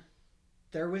sudden,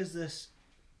 there was this,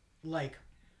 like,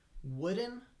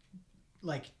 wooden,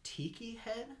 like, tiki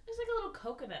head. It was like a little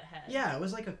coconut head. Yeah, it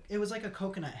was like a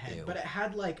coconut head, Ew. but it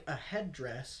had like a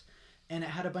headdress, and it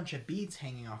had a bunch of beads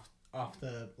hanging off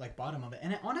the like bottom of it,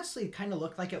 and it honestly kind of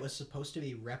looked like it was supposed to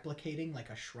be replicating like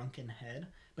a shrunken head,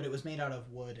 but it was made out of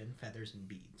wood and feathers and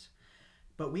beads.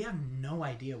 But we have no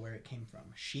idea where it came from.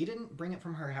 She didn't bring it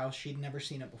from her house. She'd never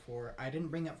seen it before. I didn't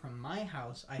bring it from my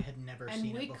house. I had never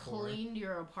seen it before. And we cleaned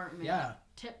your apartment Yeah.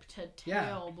 tip to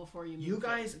tail Yeah. before you moved You in.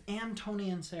 guys and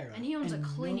Tony and Sarah. And he owns a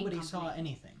cleaning nobody saw company.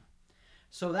 anything.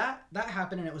 So that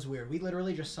happened, and it was weird. We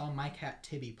literally just saw my cat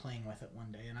Tibby playing with it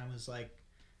one day, and I was like,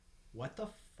 what the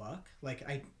fuck? Like,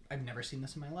 I've never seen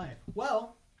this in my life.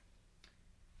 Well,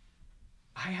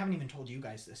 I haven't even told you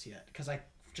guys this yet, because I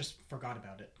just forgot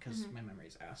about it, because my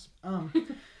memory's ass.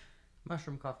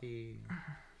 Mushroom coffee.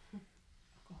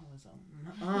 Alcoholism.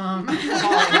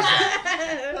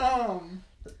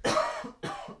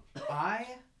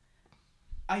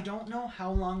 I don't know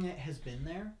how long it has been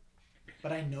there,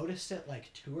 but I noticed it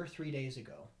like 2 or 3 days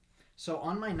ago. So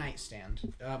on my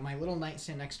nightstand, my little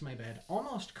nightstand next to my bed,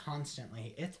 almost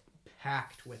constantly, it's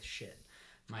packed with shit.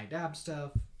 My dab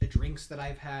stuff, the drinks that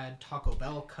I've had, Taco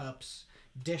Bell cups,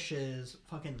 dishes,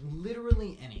 fucking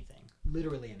literally anything.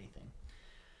 Literally anything.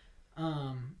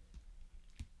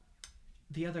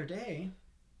 The other day,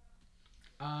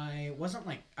 I wasn't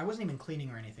even cleaning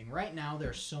or anything. Right now,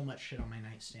 there's so much shit on my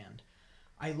nightstand.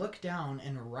 I look down,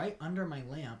 and right under my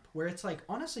lamp, where it's like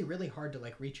honestly really hard to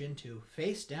like reach into,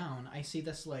 face down, I see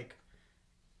this like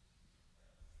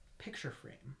picture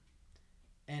frame,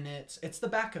 and it's the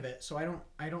back of it, so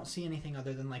I don't see anything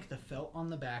other than like the felt on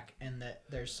the back, and that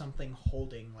there's something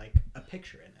holding like a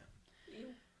picture in it. Ew.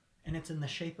 And it's in the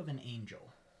shape of an angel.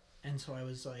 And so I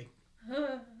was like,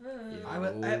 Ew.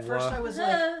 at first I was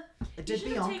like, You did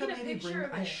should've Bianca taken a maybe picture bring?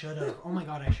 of I it. should have. Oh my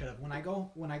god, I should have. When I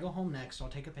go home next, I'll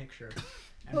take a picture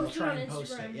and we'll Post it try on and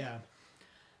post Instagram. it. Yeah.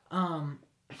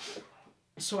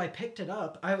 So I picked it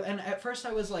up. And at first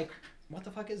I was like, what the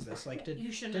fuck is this? Like,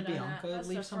 You shouldn't did have done that. Bianca That's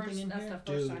leave the something first- in that's here, the first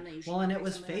dude? sign that you should Well, not and it pick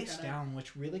was something like face that up. down,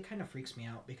 which really kind of freaks me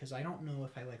out because I don't know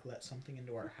if I like let something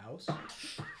into our house.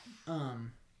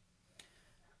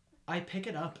 I pick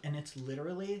it up, and it's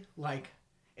literally like,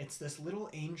 it's this little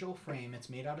angel frame. It's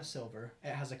made out of silver.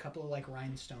 It has a couple of like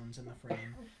rhinestones in the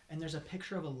frame, and there's a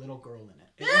picture of a little girl in it.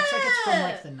 It looks like it's from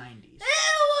like the 90s.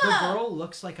 The girl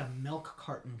looks like a milk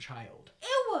carton child.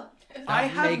 Ew! I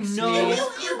have makes no me-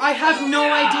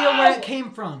 idea where it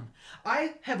came from.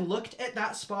 I have looked at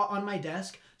that spot on my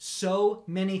desk so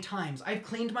many times. I've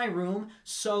cleaned my room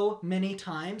so many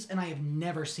times, and I have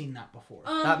never seen that before.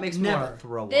 That makes me want Never. to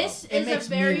throw This up. It is makes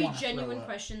a me very wanna throw genuine up.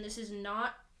 question. This is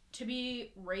not to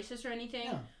be racist or anything.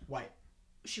 Yeah, white.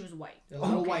 She was white. A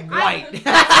little white girl. White.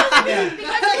 Yeah.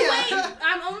 Because of the way,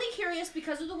 I'm only curious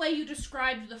because of the way you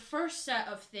described the first set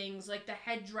of things, like the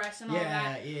headdress and all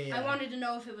that. Yeah. I wanted to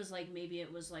know if it was like, maybe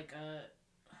it was like a,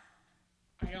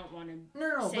 I don't want to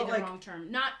No, say but the like, wrong term.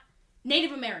 Not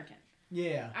Native American.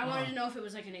 yeah. I wanted to know if it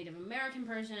was like a Native American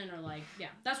person or like, yeah.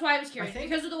 That's why I was curious, think-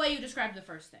 because of the way you described the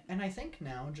first thing. And I think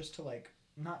now, just to like,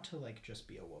 not to like just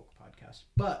be a woke podcast,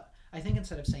 but I think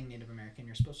instead of saying Native American,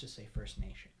 you're supposed to say First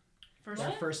Nation. First Or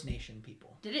one? First Nation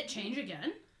people. Did it change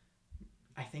again?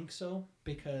 I think so,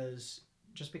 because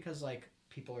like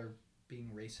people are being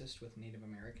racist with Native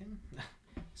American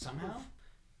somehow.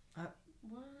 What?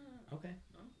 Okay.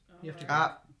 Oh, You have to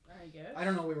alright. go. I guess. I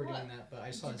don't know we were What? doing that, but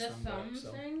I saw Did his the thumb go thumb up,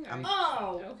 so. thing?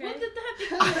 Oh, Okay. what did that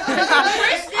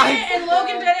Chris did it and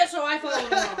Logan did it, so I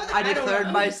followed along. I don't declared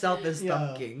know. myself as Yeah.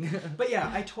 Thumb King. But yeah,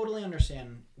 I totally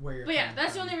understand where you're But yeah, coming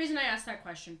that's the from. only reason I asked that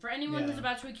question. For anyone Yeah. who's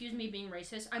about to accuse me of being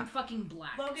racist, I'm fucking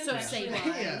black. Logan's so actually say lying.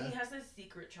 that. Yeah. He has a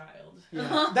secret child.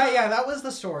 That was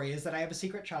the story, is that I have a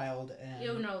secret child, and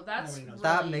Ew, no, that's nobody knows really,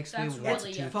 That makes me that's want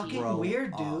really to yucky. fucking grow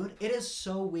weird, up. dude. It is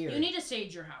so weird. You need to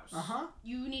sage your house. Uh-huh.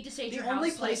 You need to sage The your only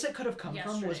house. place like, it could have come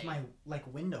from was yesterday. my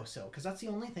like windowsill, because that's the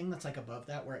only thing that's like above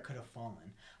that where it could have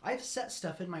fallen. I've set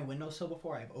stuff in my windowsill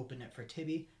before. I've opened it for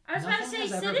Tibby. I was about to Nothing say,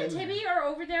 has ever Sid and been there. Tibby are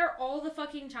over there all the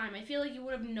fucking time. I feel like you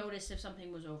would have noticed if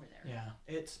something was over there. Yeah,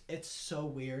 it's so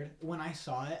weird. When I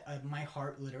saw it, my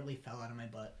heart literally fell out of my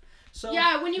butt. So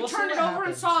Yeah, when you we'll see turned it what over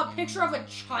and happens. saw a picture of a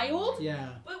child. Yeah,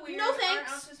 But weird. No Our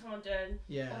thanks. house is haunted.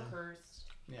 yeah, Or cursed.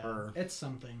 yeah. Her. It's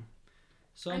something.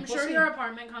 So I'm we'll sure see. your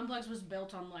apartment complex was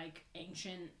built on like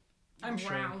ancient I'm sure.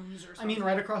 grounds or something. I mean,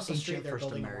 right across the Ancient street they're First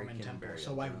building a American Mormon temple, burial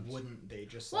so why grounds. wouldn't they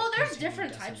just? Well, like, there's continue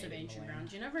different types of decimating the ancient land?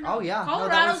 grounds. You never know. Oh yeah, no, that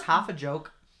Colorado's was half a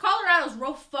joke. Colorado's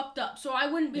real fucked up, so I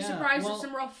wouldn't be Yeah, surprised well, if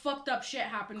some real fucked up shit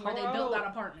happened where they built that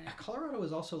apartment. Colorado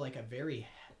is also like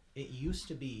it used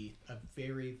to be a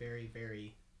very, very,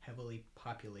 very heavily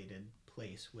populated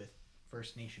place with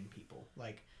First Nation people.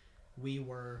 Like, we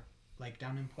were, like,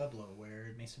 down in Pueblo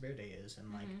where Mesa Verde is,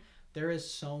 and, like, there is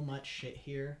so much shit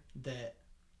here that,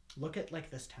 look at, like,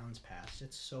 this town's past.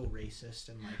 It's so racist,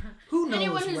 and, like, who knows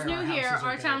Anyone who's where new our here, houses are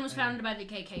our town built, was and- founded by the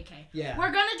KKK. Yeah.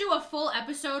 We're gonna do a full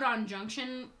episode on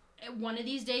Junction one of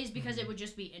these days because it would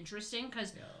just be interesting,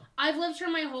 because I've lived here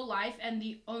my whole life, and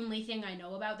the only thing I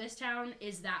know about this town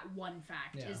is that one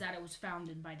fact, is that it was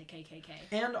founded by the KKK.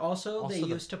 And also they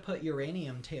used to put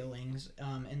uranium tailings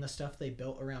in the stuff they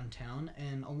built around town,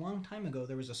 and a long time ago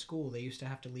there was a school they used to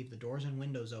have to leave the doors and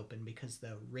windows open because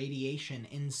the radiation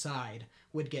inside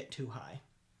would get too high.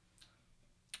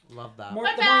 Love that. The more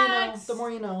you know, the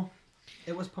more you know.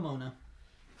 It was Pomona.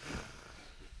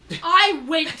 I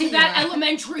went to that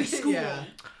elementary school. Yeah.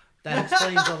 That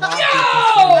explains a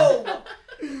lot.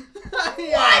 No!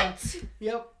 Yeah. What?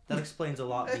 Yep. That explains a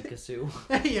lot, Pikachu.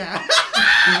 Yeah.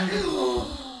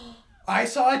 I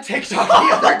saw a TikTok the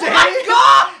other day. Oh my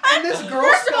god! And this girl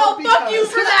First of all, spelled fuck you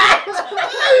because. for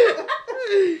that!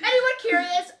 Anyone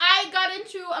curious? I got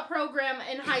into a program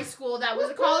in high school that was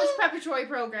a college preparatory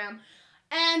program.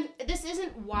 And this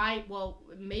isn't why, well,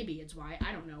 maybe it's why,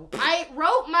 I don't know. I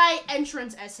wrote my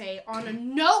entrance essay on a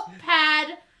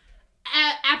notepad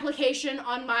application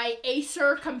on my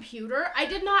Acer computer. I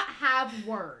did not have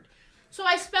Word. So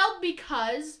I spelled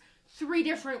because 3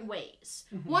 different ways.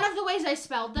 One of the ways I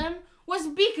spelled them was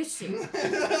Bikasu. So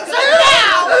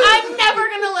now I'm never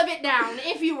gonna live it down,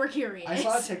 if you were curious. I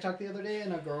saw a TikTok the other day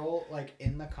and a girl, like,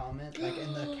 in the comment, like,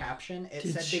 in the caption, it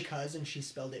said because and she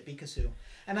spelled it Bikasu.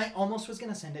 And I almost was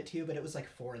going to send it to you, but it was like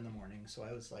 4 a.m, so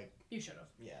I was like... You should have.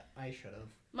 Yeah, I should have.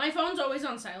 My phone's always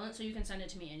on silent, so you can send it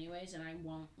to me anyways, and I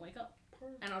won't wake up.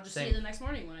 And I'll just see Same. it the next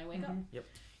morning when I wake up. Yep.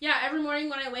 Yeah, every morning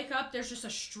when I wake up, there's just a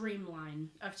streamline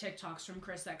of TikToks from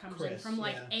Chris that comes in from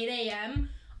like 8 a.m.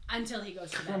 until he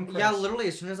goes to bed. Chris. Yeah, literally,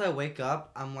 as soon as I wake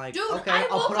up, I'm like, Dude, okay, I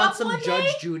I'll woke put on up some one Judge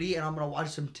day- Judy and I'm gonna watch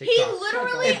some TikTok. He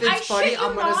literally, If I it's funny, shit you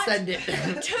I'm gonna not, send it.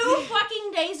 2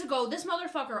 fucking days ago, this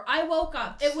motherfucker, I woke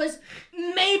up. It was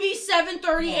maybe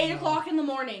 7:30, 8 o'clock in the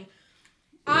morning.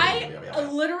 I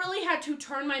literally had to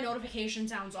turn my notification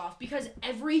sounds off because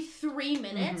every 3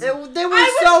 minutes, They were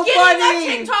I so was getting funny.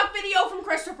 a TikTok video from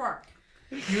Christopher.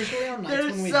 Usually on nights They're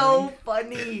when we so drink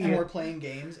funny. and we're playing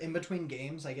games, in between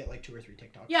games, I get like 2 or 3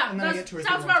 TikToks. Yeah, and then I that get 2 or 3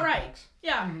 sounds more about right. TikToks.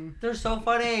 Yeah. They're so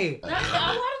funny. A lot of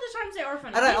the times they are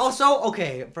funny. And I also,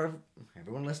 okay, for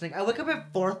everyone listening, I wake up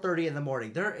at 4:30 in the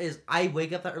morning. I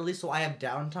wake up that early so I have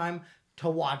downtime to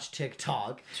watch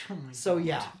TikTok. Oh my So God.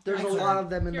 yeah, there's a Absurd. lot of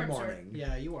them in You're the absurd. morning.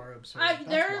 Yeah, you are absurd. That's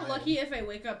they're wild. lucky if I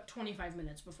wake up 25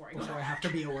 minutes before I go. Before I have to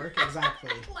be at work,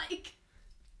 exactly. Like,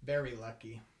 Very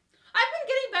lucky. I've been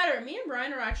getting better. Me and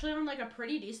Brian are actually on like a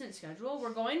pretty decent schedule.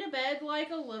 We're going to bed like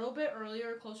a little bit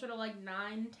earlier, closer to like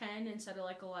 9, 10 instead of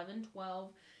like 11, 12.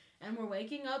 And we're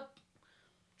waking up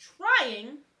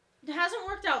trying. It hasn't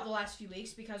worked out the last few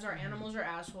weeks because our animals are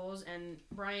assholes and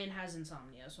Brian has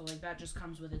insomnia. So like that just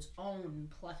comes with its own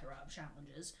plethora of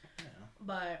challenges. Yeah.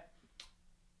 But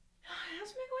it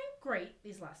hasn't been going great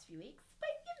these last few weeks. But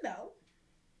you know,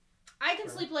 I can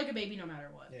Sure. sleep like a baby no matter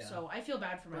what. Yeah. So I feel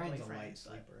bad for my Brian's boyfriend. a light but-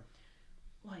 sleeper.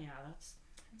 Well, yeah, that's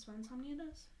what insomnia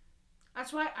does.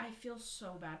 That's why I feel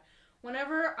so bad.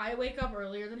 Whenever I wake up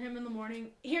earlier than him in the morning,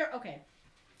 okay.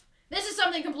 This is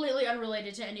something completely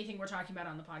unrelated to anything we're talking about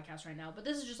on the podcast right now, but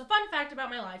this is just a fun fact about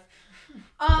my life.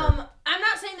 I'm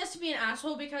not saying this to be an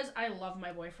asshole because I love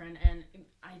my boyfriend and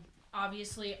I'm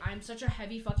such a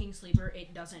heavy fucking sleeper,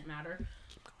 it doesn't matter.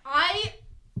 I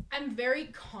am very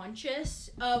conscious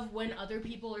of when other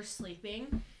people are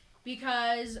sleeping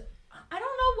because I don't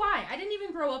know why. I didn't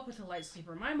even grow up with a light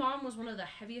sleeper. My mom was one of the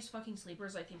heaviest fucking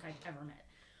sleepers I think I've ever met.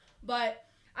 But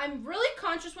I'm really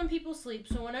conscious when people sleep,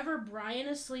 so whenever Brian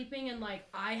is sleeping and, like,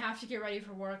 I have to get ready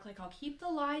for work, like, I'll keep the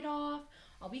light off,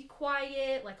 I'll be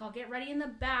quiet, like, I'll get ready in the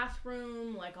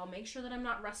bathroom, like, I'll make sure that I'm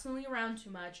not wrestling around too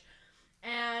much.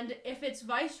 And if it's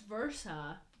vice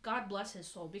versa, God bless his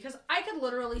soul, because I could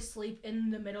literally sleep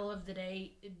in the middle of the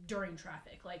day during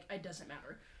traffic. Like, it doesn't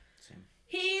matter. Same.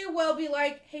 He will be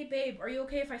like, hey, babe, are you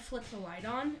okay if I flip the light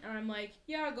on? And I'm like,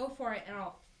 yeah, go for it. And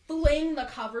I'll fling the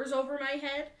covers over my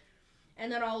head.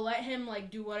 And then I'll let him, like,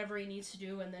 do whatever he needs to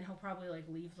do. And then he'll probably, like,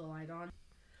 leave the light on.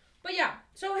 But, yeah.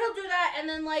 So he'll do that. And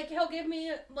then, like, he'll give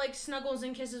me, like, snuggles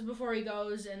and kisses before he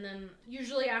goes. And then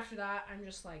usually after that, I'm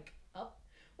just, like, up.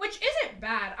 Which isn't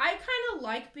bad. I kind of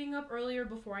like being up earlier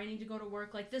before I need to go to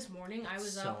work. Like, this morning, I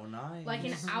was up, So nice. like,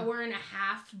 an hour and a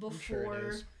half before sure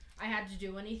it is. I had to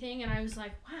do anything, and I was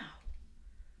like, wow.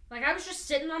 Like, I was just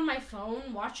sitting on my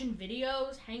phone, watching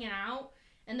videos, hanging out,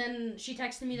 and then she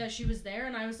texted me that she was there,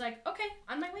 and I was like, okay,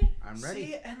 on my way. I'm ready.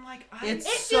 See, and like It's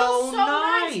It so feels so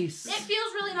nice. It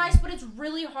feels really nice, but it's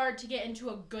really hard to get into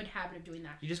a good habit of doing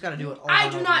that. You just got to do it all I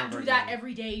over do and not over do that again.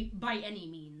 every day by any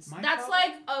means. My That's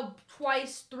problem- like a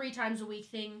twice, 3 times a week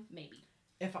thing, maybe.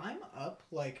 if I'm up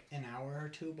like an hour or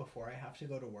two before I have to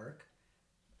go to work,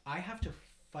 I have to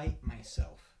fight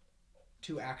myself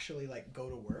to actually like go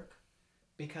to work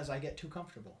because I get too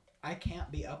comfortable. I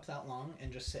can't be up that long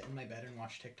and just sit in my bed and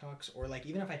watch TikToks, or like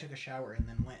even if I took a shower and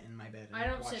then went in my bed and I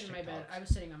don't watched sit in my bed. TikToks. I was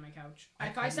sitting on my couch. I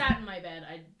If I couldn't. sat in my bed,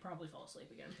 I'd probably fall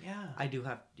asleep again. Yeah. I do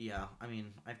have, I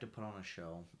mean, I have to put on a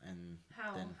show and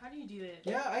How? Then- How do you do it?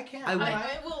 Yeah, I can't. I would-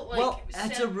 I will like Well,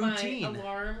 that's set a routine. my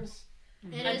alarms. It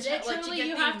Mhm. is Like, to literally, get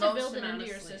you the have to most build it amount into of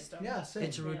your sleep. system. Yeah, same.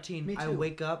 it's a routine. Me I too.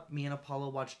 wake up, me and Apollo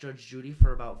watch Judge Judy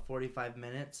for about 45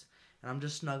 minutes, and I'm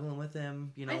just snuggling with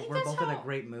him. You I know, think we're that's both in a how-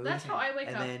 great mood. That's how I wake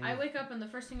And up. then I wake up and the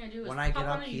first thing I do is when I pop get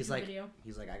on up, a he's YouTube like, video.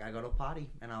 I gotta go to potty,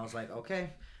 and I was like, okay,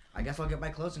 I guess I'll get my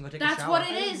clothes and go take a That's shower. what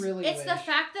it I is. really It's the wish-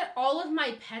 fact that all of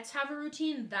my pets have a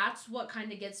routine. That's what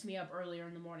kind of gets me up earlier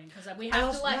in the morning because we I have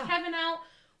also- to let yeah. Kevin out.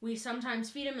 We sometimes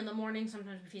feed him in the morning.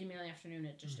 Sometimes we feed him in the afternoon.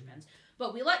 It just depends.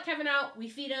 But we let Kevin out. We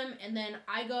feed him, and then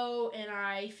I go and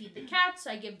I feed the cats.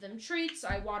 I give them treats.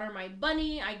 I water my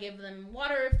bunny. I give them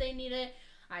water if they need it.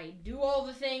 I do all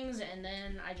the things, and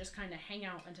then I just kind of hang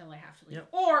out until I have to leave. Yep.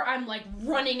 Or I'm like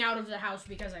running out of the house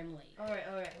because I'm late. All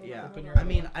right. Yeah, Open your I other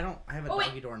mean, one. I have a Oh, wait.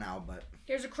 doggy door now, but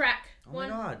Here's a crack. oh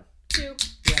One, my god, 2.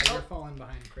 Yeah, you're falling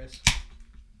behind, Chris.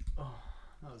 Oh,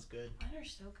 that was good. Mine are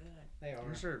so good. They are.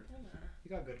 I'm sure. You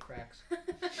got good cracks.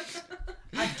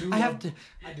 I do I have to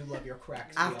I do love your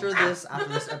cracks. after Bill.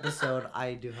 this episode.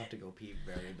 I do have to go pee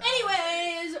very bad.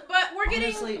 Anyways, but we're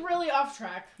getting Honestly- really off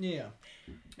track. Yeah.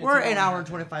 We're It's an hour and half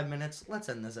 25 minutes. Let's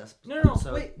end this episode.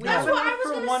 No, wait. We That's have what I enough was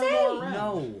for gonna one say. more round.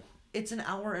 No, it's an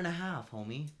hour and a half,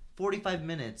 homie. 45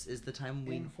 minutes is the time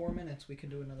we. In 4 minutes, we can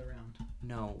do another round.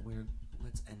 No,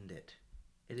 let's end it.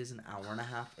 It is an hour and a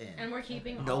half in. And we're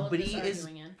keeping all Nobody of this is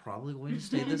arguing in. probably going to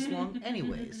stay this long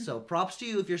anyways. So props to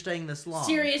you if you're staying this long.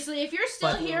 Seriously, if you're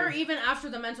still But- here even after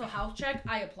the mental health check,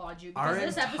 I applaud you because Our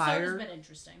this episode entire- has been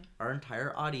interesting. Our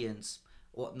entire audience,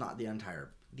 well, not the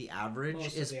entire, the average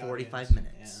Most of is the 45 audience,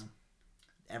 minutes.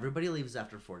 Everybody leaves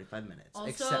after 45 minutes, Also-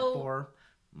 except for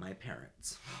my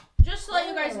parents. Just to let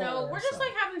you guys know, we're just So-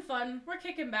 like having fun. We're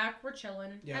kicking back, we're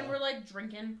chilling, Yeah. and we're like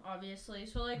drinking, obviously.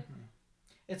 So like,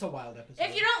 It's a wild episode.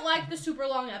 if you don't like the super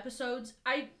long episodes,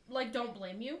 I like don't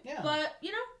blame you. Yeah. But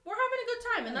you know, we're having a good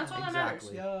time, and that's all that matters.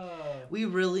 Exactly. Yeah. We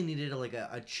really needed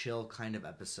a chill kind of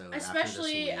episode.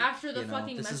 Especially after the after this week.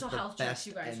 fucking This is mental the health checks best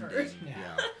you guys ending. heard.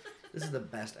 Yeah. This is the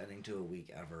best ending to a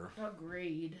week ever.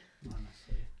 Agreed.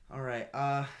 Honestly. All right,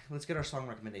 let's get our song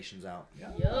recommendations out.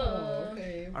 Yeah. Yeah.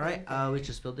 Okay. All right, we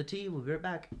just spilled the tea. We'll be right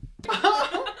back.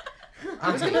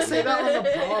 I was gonna say that on the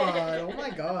pod. Oh my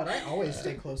god, I always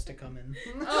stay close to coming.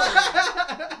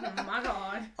 Oh my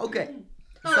god. Okay,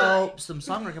 All so right. some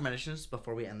song recommendations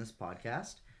before we end this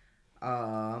podcast.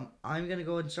 I'm gonna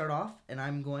go ahead and start off, and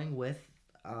I'm going with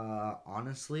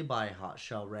 "Honestly" by Hot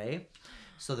Shell Ray.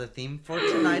 So the theme for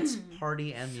tonight's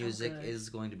party and So music good. is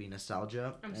going to be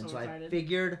nostalgia, I'm and so so I excited.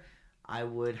 figured I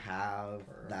would have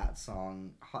Her. that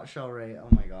song, Hot Shell Ray. Oh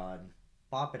my god,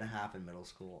 bop and a half in middle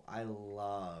school. I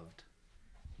loved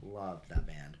that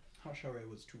band. Hot Shell Ray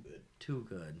was too good. Too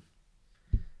good.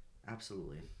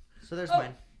 Absolutely. So there's Oh.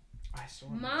 mine. I still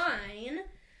want Mine,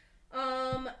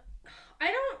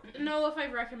 I don't know if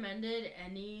I've recommended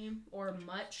any or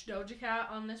much Doja Cat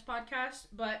on this podcast,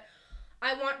 but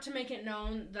I want to make it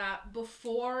known that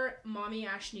before Mommy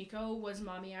Ashniko was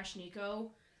Mommy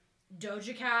Ashniko,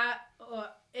 Doja Cat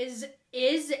is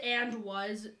and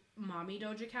was Mommy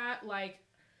Doja Cat. Like,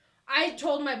 I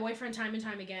told my boyfriend time and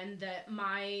time again that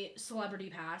my celebrity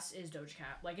pass is Doja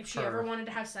Cat. Like, if she Her. ever wanted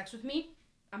to have sex with me,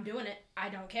 I'm doing it. I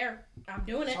don't care. I'm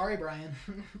doing it. Sorry, Brian.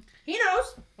 He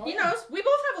knows. Oh, He yeah. knows. We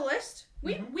both have a list.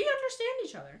 We Mhm. we understand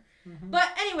each other. Mhm. But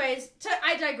anyways,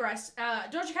 I digress.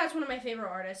 Doja Cat's one of my favorite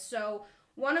artists. So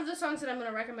one of the songs that I'm going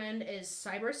to recommend is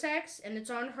Cybersex, and it's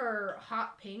on her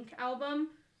Hot Pink album.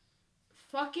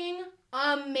 Fucking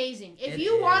amazing. If It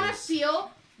you want to is.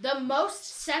 feel the most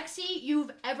sexy you've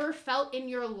ever felt in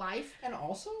your life, And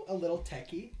also a little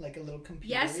techie, like a little computer.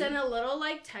 yes, and a little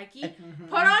like techie, Mhm.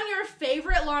 put on your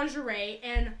favorite lingerie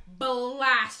and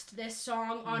blast this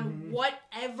song on Mhm.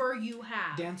 whatever you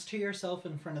have. Dance to yourself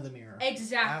in front of the mirror.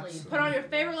 Exactly. Put on your Absolutely.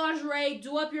 favorite lingerie,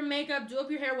 do up your makeup, do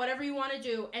up your hair, whatever you want to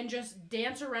do, and just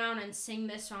dance around and sing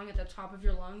this song at the top of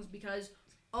your lungs because,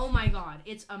 oh my god,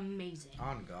 it's amazing.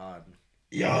 On God.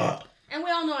 Yeah. And we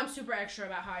all know I'm super extra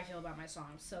about how I feel about my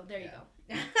songs, so there you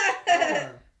go.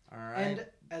 All right. And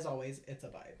as always, it's a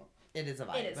vibe. It is a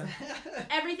vibe. It is.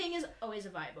 Everything is always a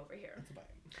vibe over here. It's a vibe.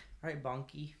 All right,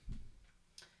 Bonky.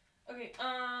 Okay,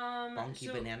 Bonky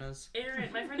so bananas.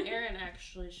 Aaron, my friend Aaron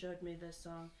actually showed me this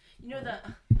song. You know the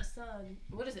Assad,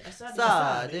 what is it?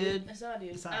 Assad. Dude. Assad,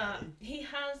 dude. Assad. He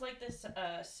has like this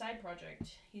side project.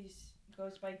 He's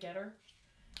goes by Getter.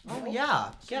 Oh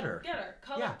yeah, Getter. Getter.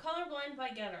 Colorblind by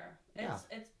Getter. Yeah.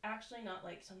 It's actually not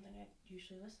like something I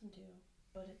usually listen to,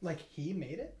 but it's Like he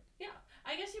made it?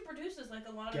 I guess he produces like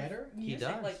a lot Getter? of music,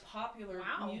 does. like popular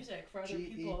music for other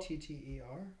people.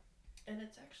 Getter. And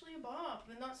it's actually a bop,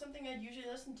 and not something I'd usually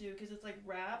listen to because it's like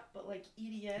rap, but like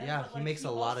EDM. Yeah, but, he like, makes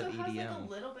a lot of also has, like, EDM. a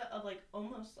little bit of like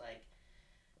almost like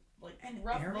And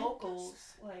rough Aaron vocals,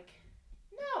 like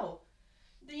no,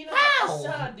 you know, Wow.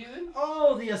 Assad, dude.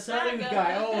 Oh, the Asadu Asadu guy.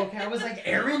 guy. Oh, okay. I was like,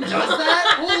 Aaron does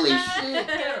that? Holy shit.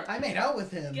 Getter. I made out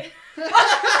with him. Get-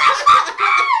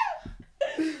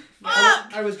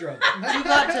 I was drunk. You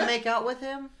got to make out with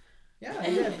him? Yeah, I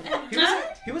did.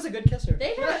 He was a good kisser.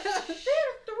 They had a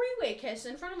three-way kiss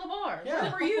in front of the bar. Yeah.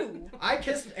 Where were you? I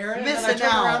kissed Aaron and then I Missing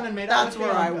turned out. around and made out That's with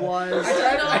where I Bianca. was.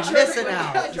 I tried Missing to,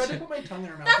 out. I tried to put my tongue in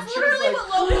her mouth. and That's she was literally like,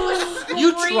 what Logan was screaming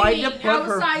You tried to put her-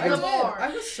 outside I the did. bar. I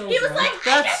was so He was drunk. like,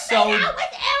 That's I just so- made out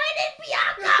with Aaron and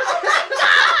Bianca. Oh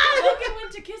my god! Logan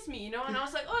went to kiss me, you know, and I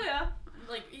was like, oh yeah.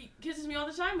 Like, he kisses me all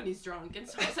the time when he's drunk. And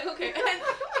so I was like, okay. And then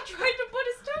he tried to put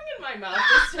his tongue in my mouth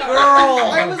this time. Girl!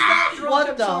 I was that drunk. What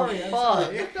I'm the sorry. I'm fuck?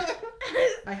 sorry.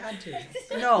 I had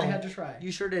to. No. I had to try.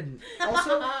 You sure didn't.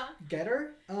 Also,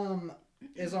 Getter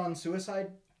is on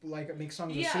Suicide, like makes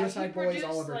songs with Suicide he Boys, produced,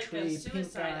 Oliver like, Tree, a Pink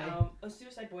Suicide Guy. a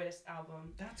Suicide Boys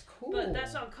album. That's cool. But that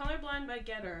song, Colorblind by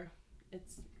Getter,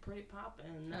 it's pretty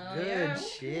poppin'. Oh, Good yeah.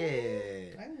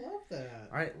 shit. I love that.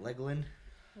 All right, Leglin.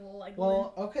 Like,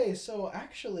 Well, okay, so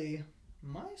actually,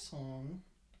 my song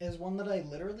is one that I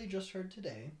literally just heard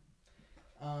today.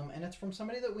 And it's from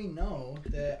somebody that we know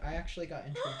that I actually got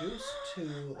introduced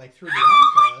to, like, through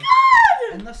Bianca.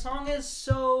 And the song is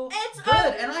so it's good.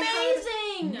 amazing. And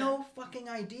I had no fucking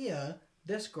idea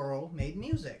this girl made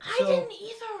music. I So didn't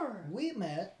either. we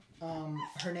met.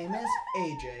 Her name is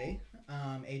AJ.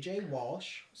 AJ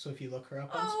Walsh. So if you look her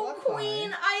up on Oh, Spotify,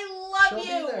 Queen, I love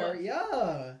she'll you. be there.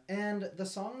 Yeah. And the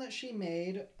song that she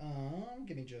made,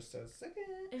 give me just a second.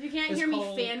 If you can't It's hear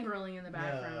called- me fangirling in the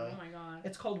background, Yeah. oh my god.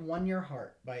 It's called One Your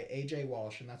Heart by AJ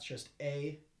Walsh, and that's just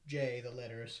AJ, the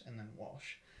letters, and then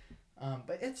Walsh.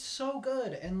 But it's so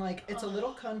good, and like it's a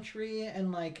little country,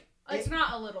 and like It's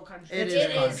not a little country. It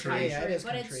is country. Yeah, it is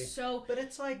but country. it's so but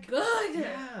it's like good.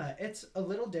 yeah, it's a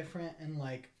little different, and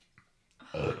like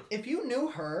if you knew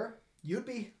her, you'd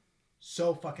be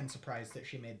so fucking surprised that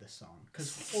she made this song,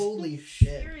 because holy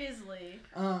shit. Seriously.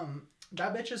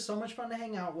 That bitch is so much fun to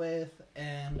hang out with,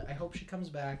 and I hope she comes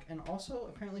back. And also,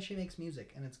 apparently, she makes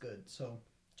music, and it's good. So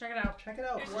Check it out. check it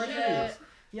out. Here's Word the it is. shit.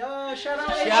 Yo, shout out!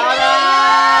 Shout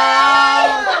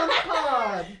out! On the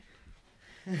pod.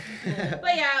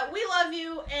 But yeah, we love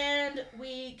you, and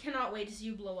we cannot wait to see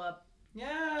you blow up.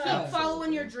 Yeah. Keep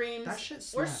following your dreams. That shit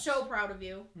We're slaps. so proud of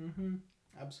you. Mm-hmm.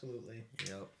 Absolutely.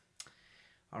 Yep.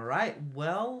 All right.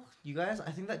 Well, you guys,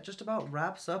 I think that just about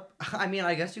wraps up. I mean,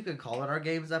 I guess you could call it our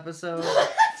games episode.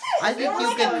 I think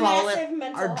you could call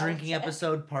it our drinking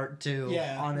episode part 2.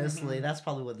 Yeah. Honestly, that's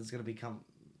probably what this is going to become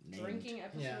named. Drinking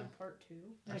episode Yeah. part 2.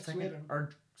 Our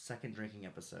second drinking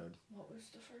episode. What was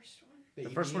the first one? The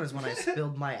first one is when I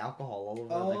spilled my alcohol all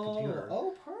over the computer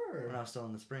Oh, when I purr. was still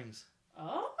in the Springs.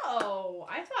 Oh,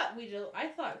 I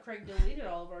thought Craig deleted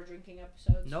all of our drinking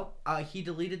episodes. Nope. He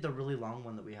deleted the really long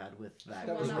one that we had with that.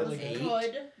 The That one was that really was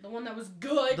good. good. The one that was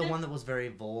good. The one that was very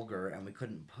vulgar and we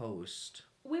couldn't post.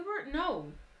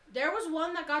 There was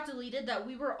one that got deleted that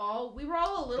we were all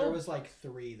a little. There was like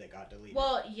 3 that got deleted.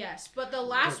 Well, yes, but the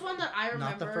last one that I Not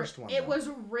remember, the first one, it though. was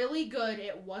really good.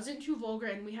 It wasn't too vulgar,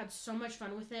 and we had so much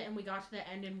fun with it. And we got to the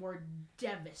end and were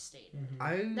devastated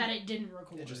that it didn't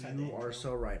record. It just had the You intro. are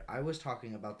so right. I was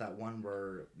talking about that one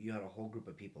where you had a whole group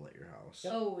of people at your house.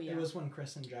 Yep. Oh yeah, It was when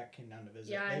Chris and Jack came down to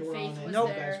visit. Yeah, they and were Faith on it. was You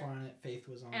there. guys were on it. Faith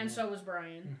was on it. and so was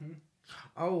Brian. Mm-hmm.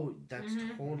 Oh, that's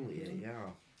Mhm. totally it, yeah.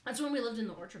 That's when we lived in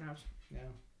the orchard house. Yeah.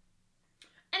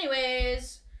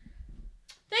 Anyways,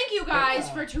 thank you guys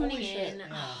Yeah, for tuning holy shit, in.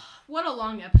 yeah. What a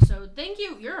long episode. Thank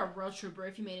you. You're a real trooper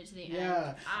if you made it to the end.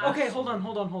 Yeah. Okay, hold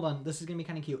on. This is going to be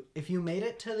kind of cute. If you made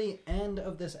it to the end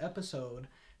of this episode,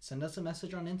 send us a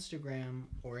message on Instagram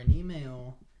or an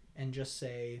email and just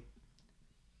say,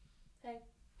 Hey.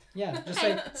 Yeah, just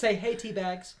say hey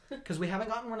teabags, because we haven't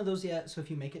gotten one of those yet. So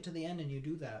if you make it to the end and you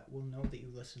do that, we'll know that you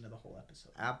listened to the whole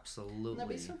episode. Absolutely. That'd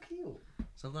be so cute.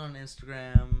 Something on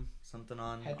Instagram, something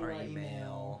on Head to our our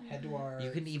email. Head to our.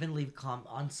 You can even leave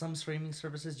on some streaming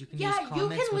services. You can use Yeah, you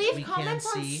comments, can which we leave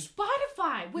comments can on see.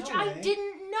 Spotify, which No I way.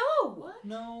 didn't know. What?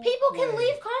 No. People can way.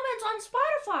 leave comments on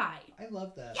Spotify. I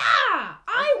love that. Yeah,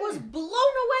 I Okay. was blown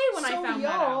away when I So found that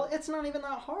y'all, out. it's not even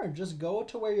that hard. Just go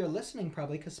to where you're listening,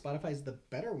 probably, because Spotify's the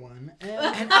better one. And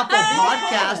And Apple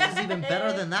Podcast is even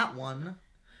better than that one.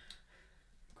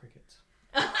 crickets.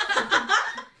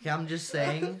 Yeah, I'm just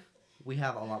saying, we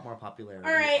have a lot more popularity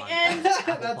All right, on and-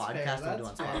 Apple That's Podcast fair, than we do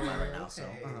on that's fair. Spotify right now. So,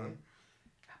 Okay.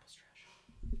 Apple's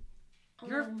trash.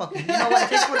 you're fucking. You know what? It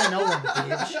takes one to know one,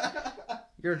 bitch.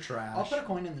 You're trash. I'll put a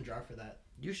coin in the jar for that.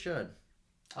 You should.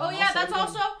 Oh yeah, Also, that's again-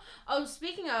 also. Oh,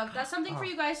 speaking of, that's something for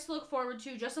you guys to look forward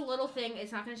to. Just a little thing.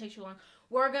 It's not gonna take too long.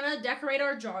 We're gonna decorate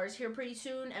our jars here pretty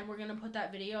soon, and we're gonna put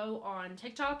that video on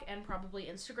TikTok and probably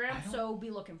Instagram. I don't- So be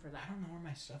looking for I that. don't know where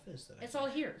my stuff is. That It's I all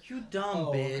here. You dumb Oh,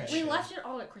 okay. bitch. We left it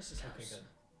all at Chris's house. Okay, good.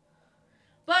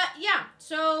 But yeah,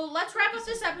 so let's wrap up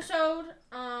this episode.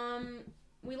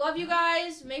 We love you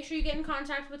guys. Make sure you get in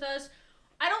contact with us.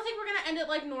 I don't think we're gonna end it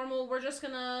like normal. We're just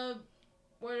gonna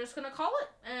call it.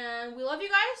 And we love you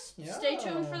guys. Stay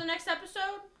tuned for the next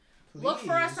episode. Look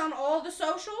for us Please. on all the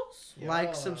socials. Like,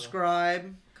 Yeah.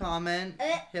 subscribe, comment,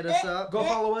 hit us up. Go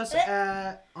follow us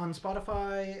on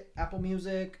Spotify, Apple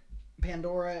Music,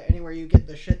 Pandora, anywhere you get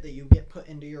the shit that you get put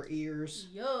into your ears.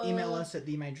 Yo. Email us at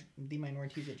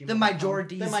theminorities@gmail.com. The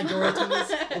majorities. The majorities.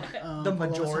 The Follow us on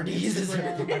majorities.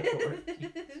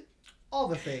 Instagram. All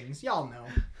the things. Y'all know.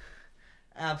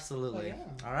 Absolutely. Oh,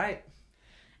 yeah. All right.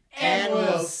 And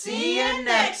we'll see you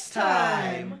next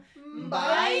time.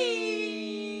 Bye.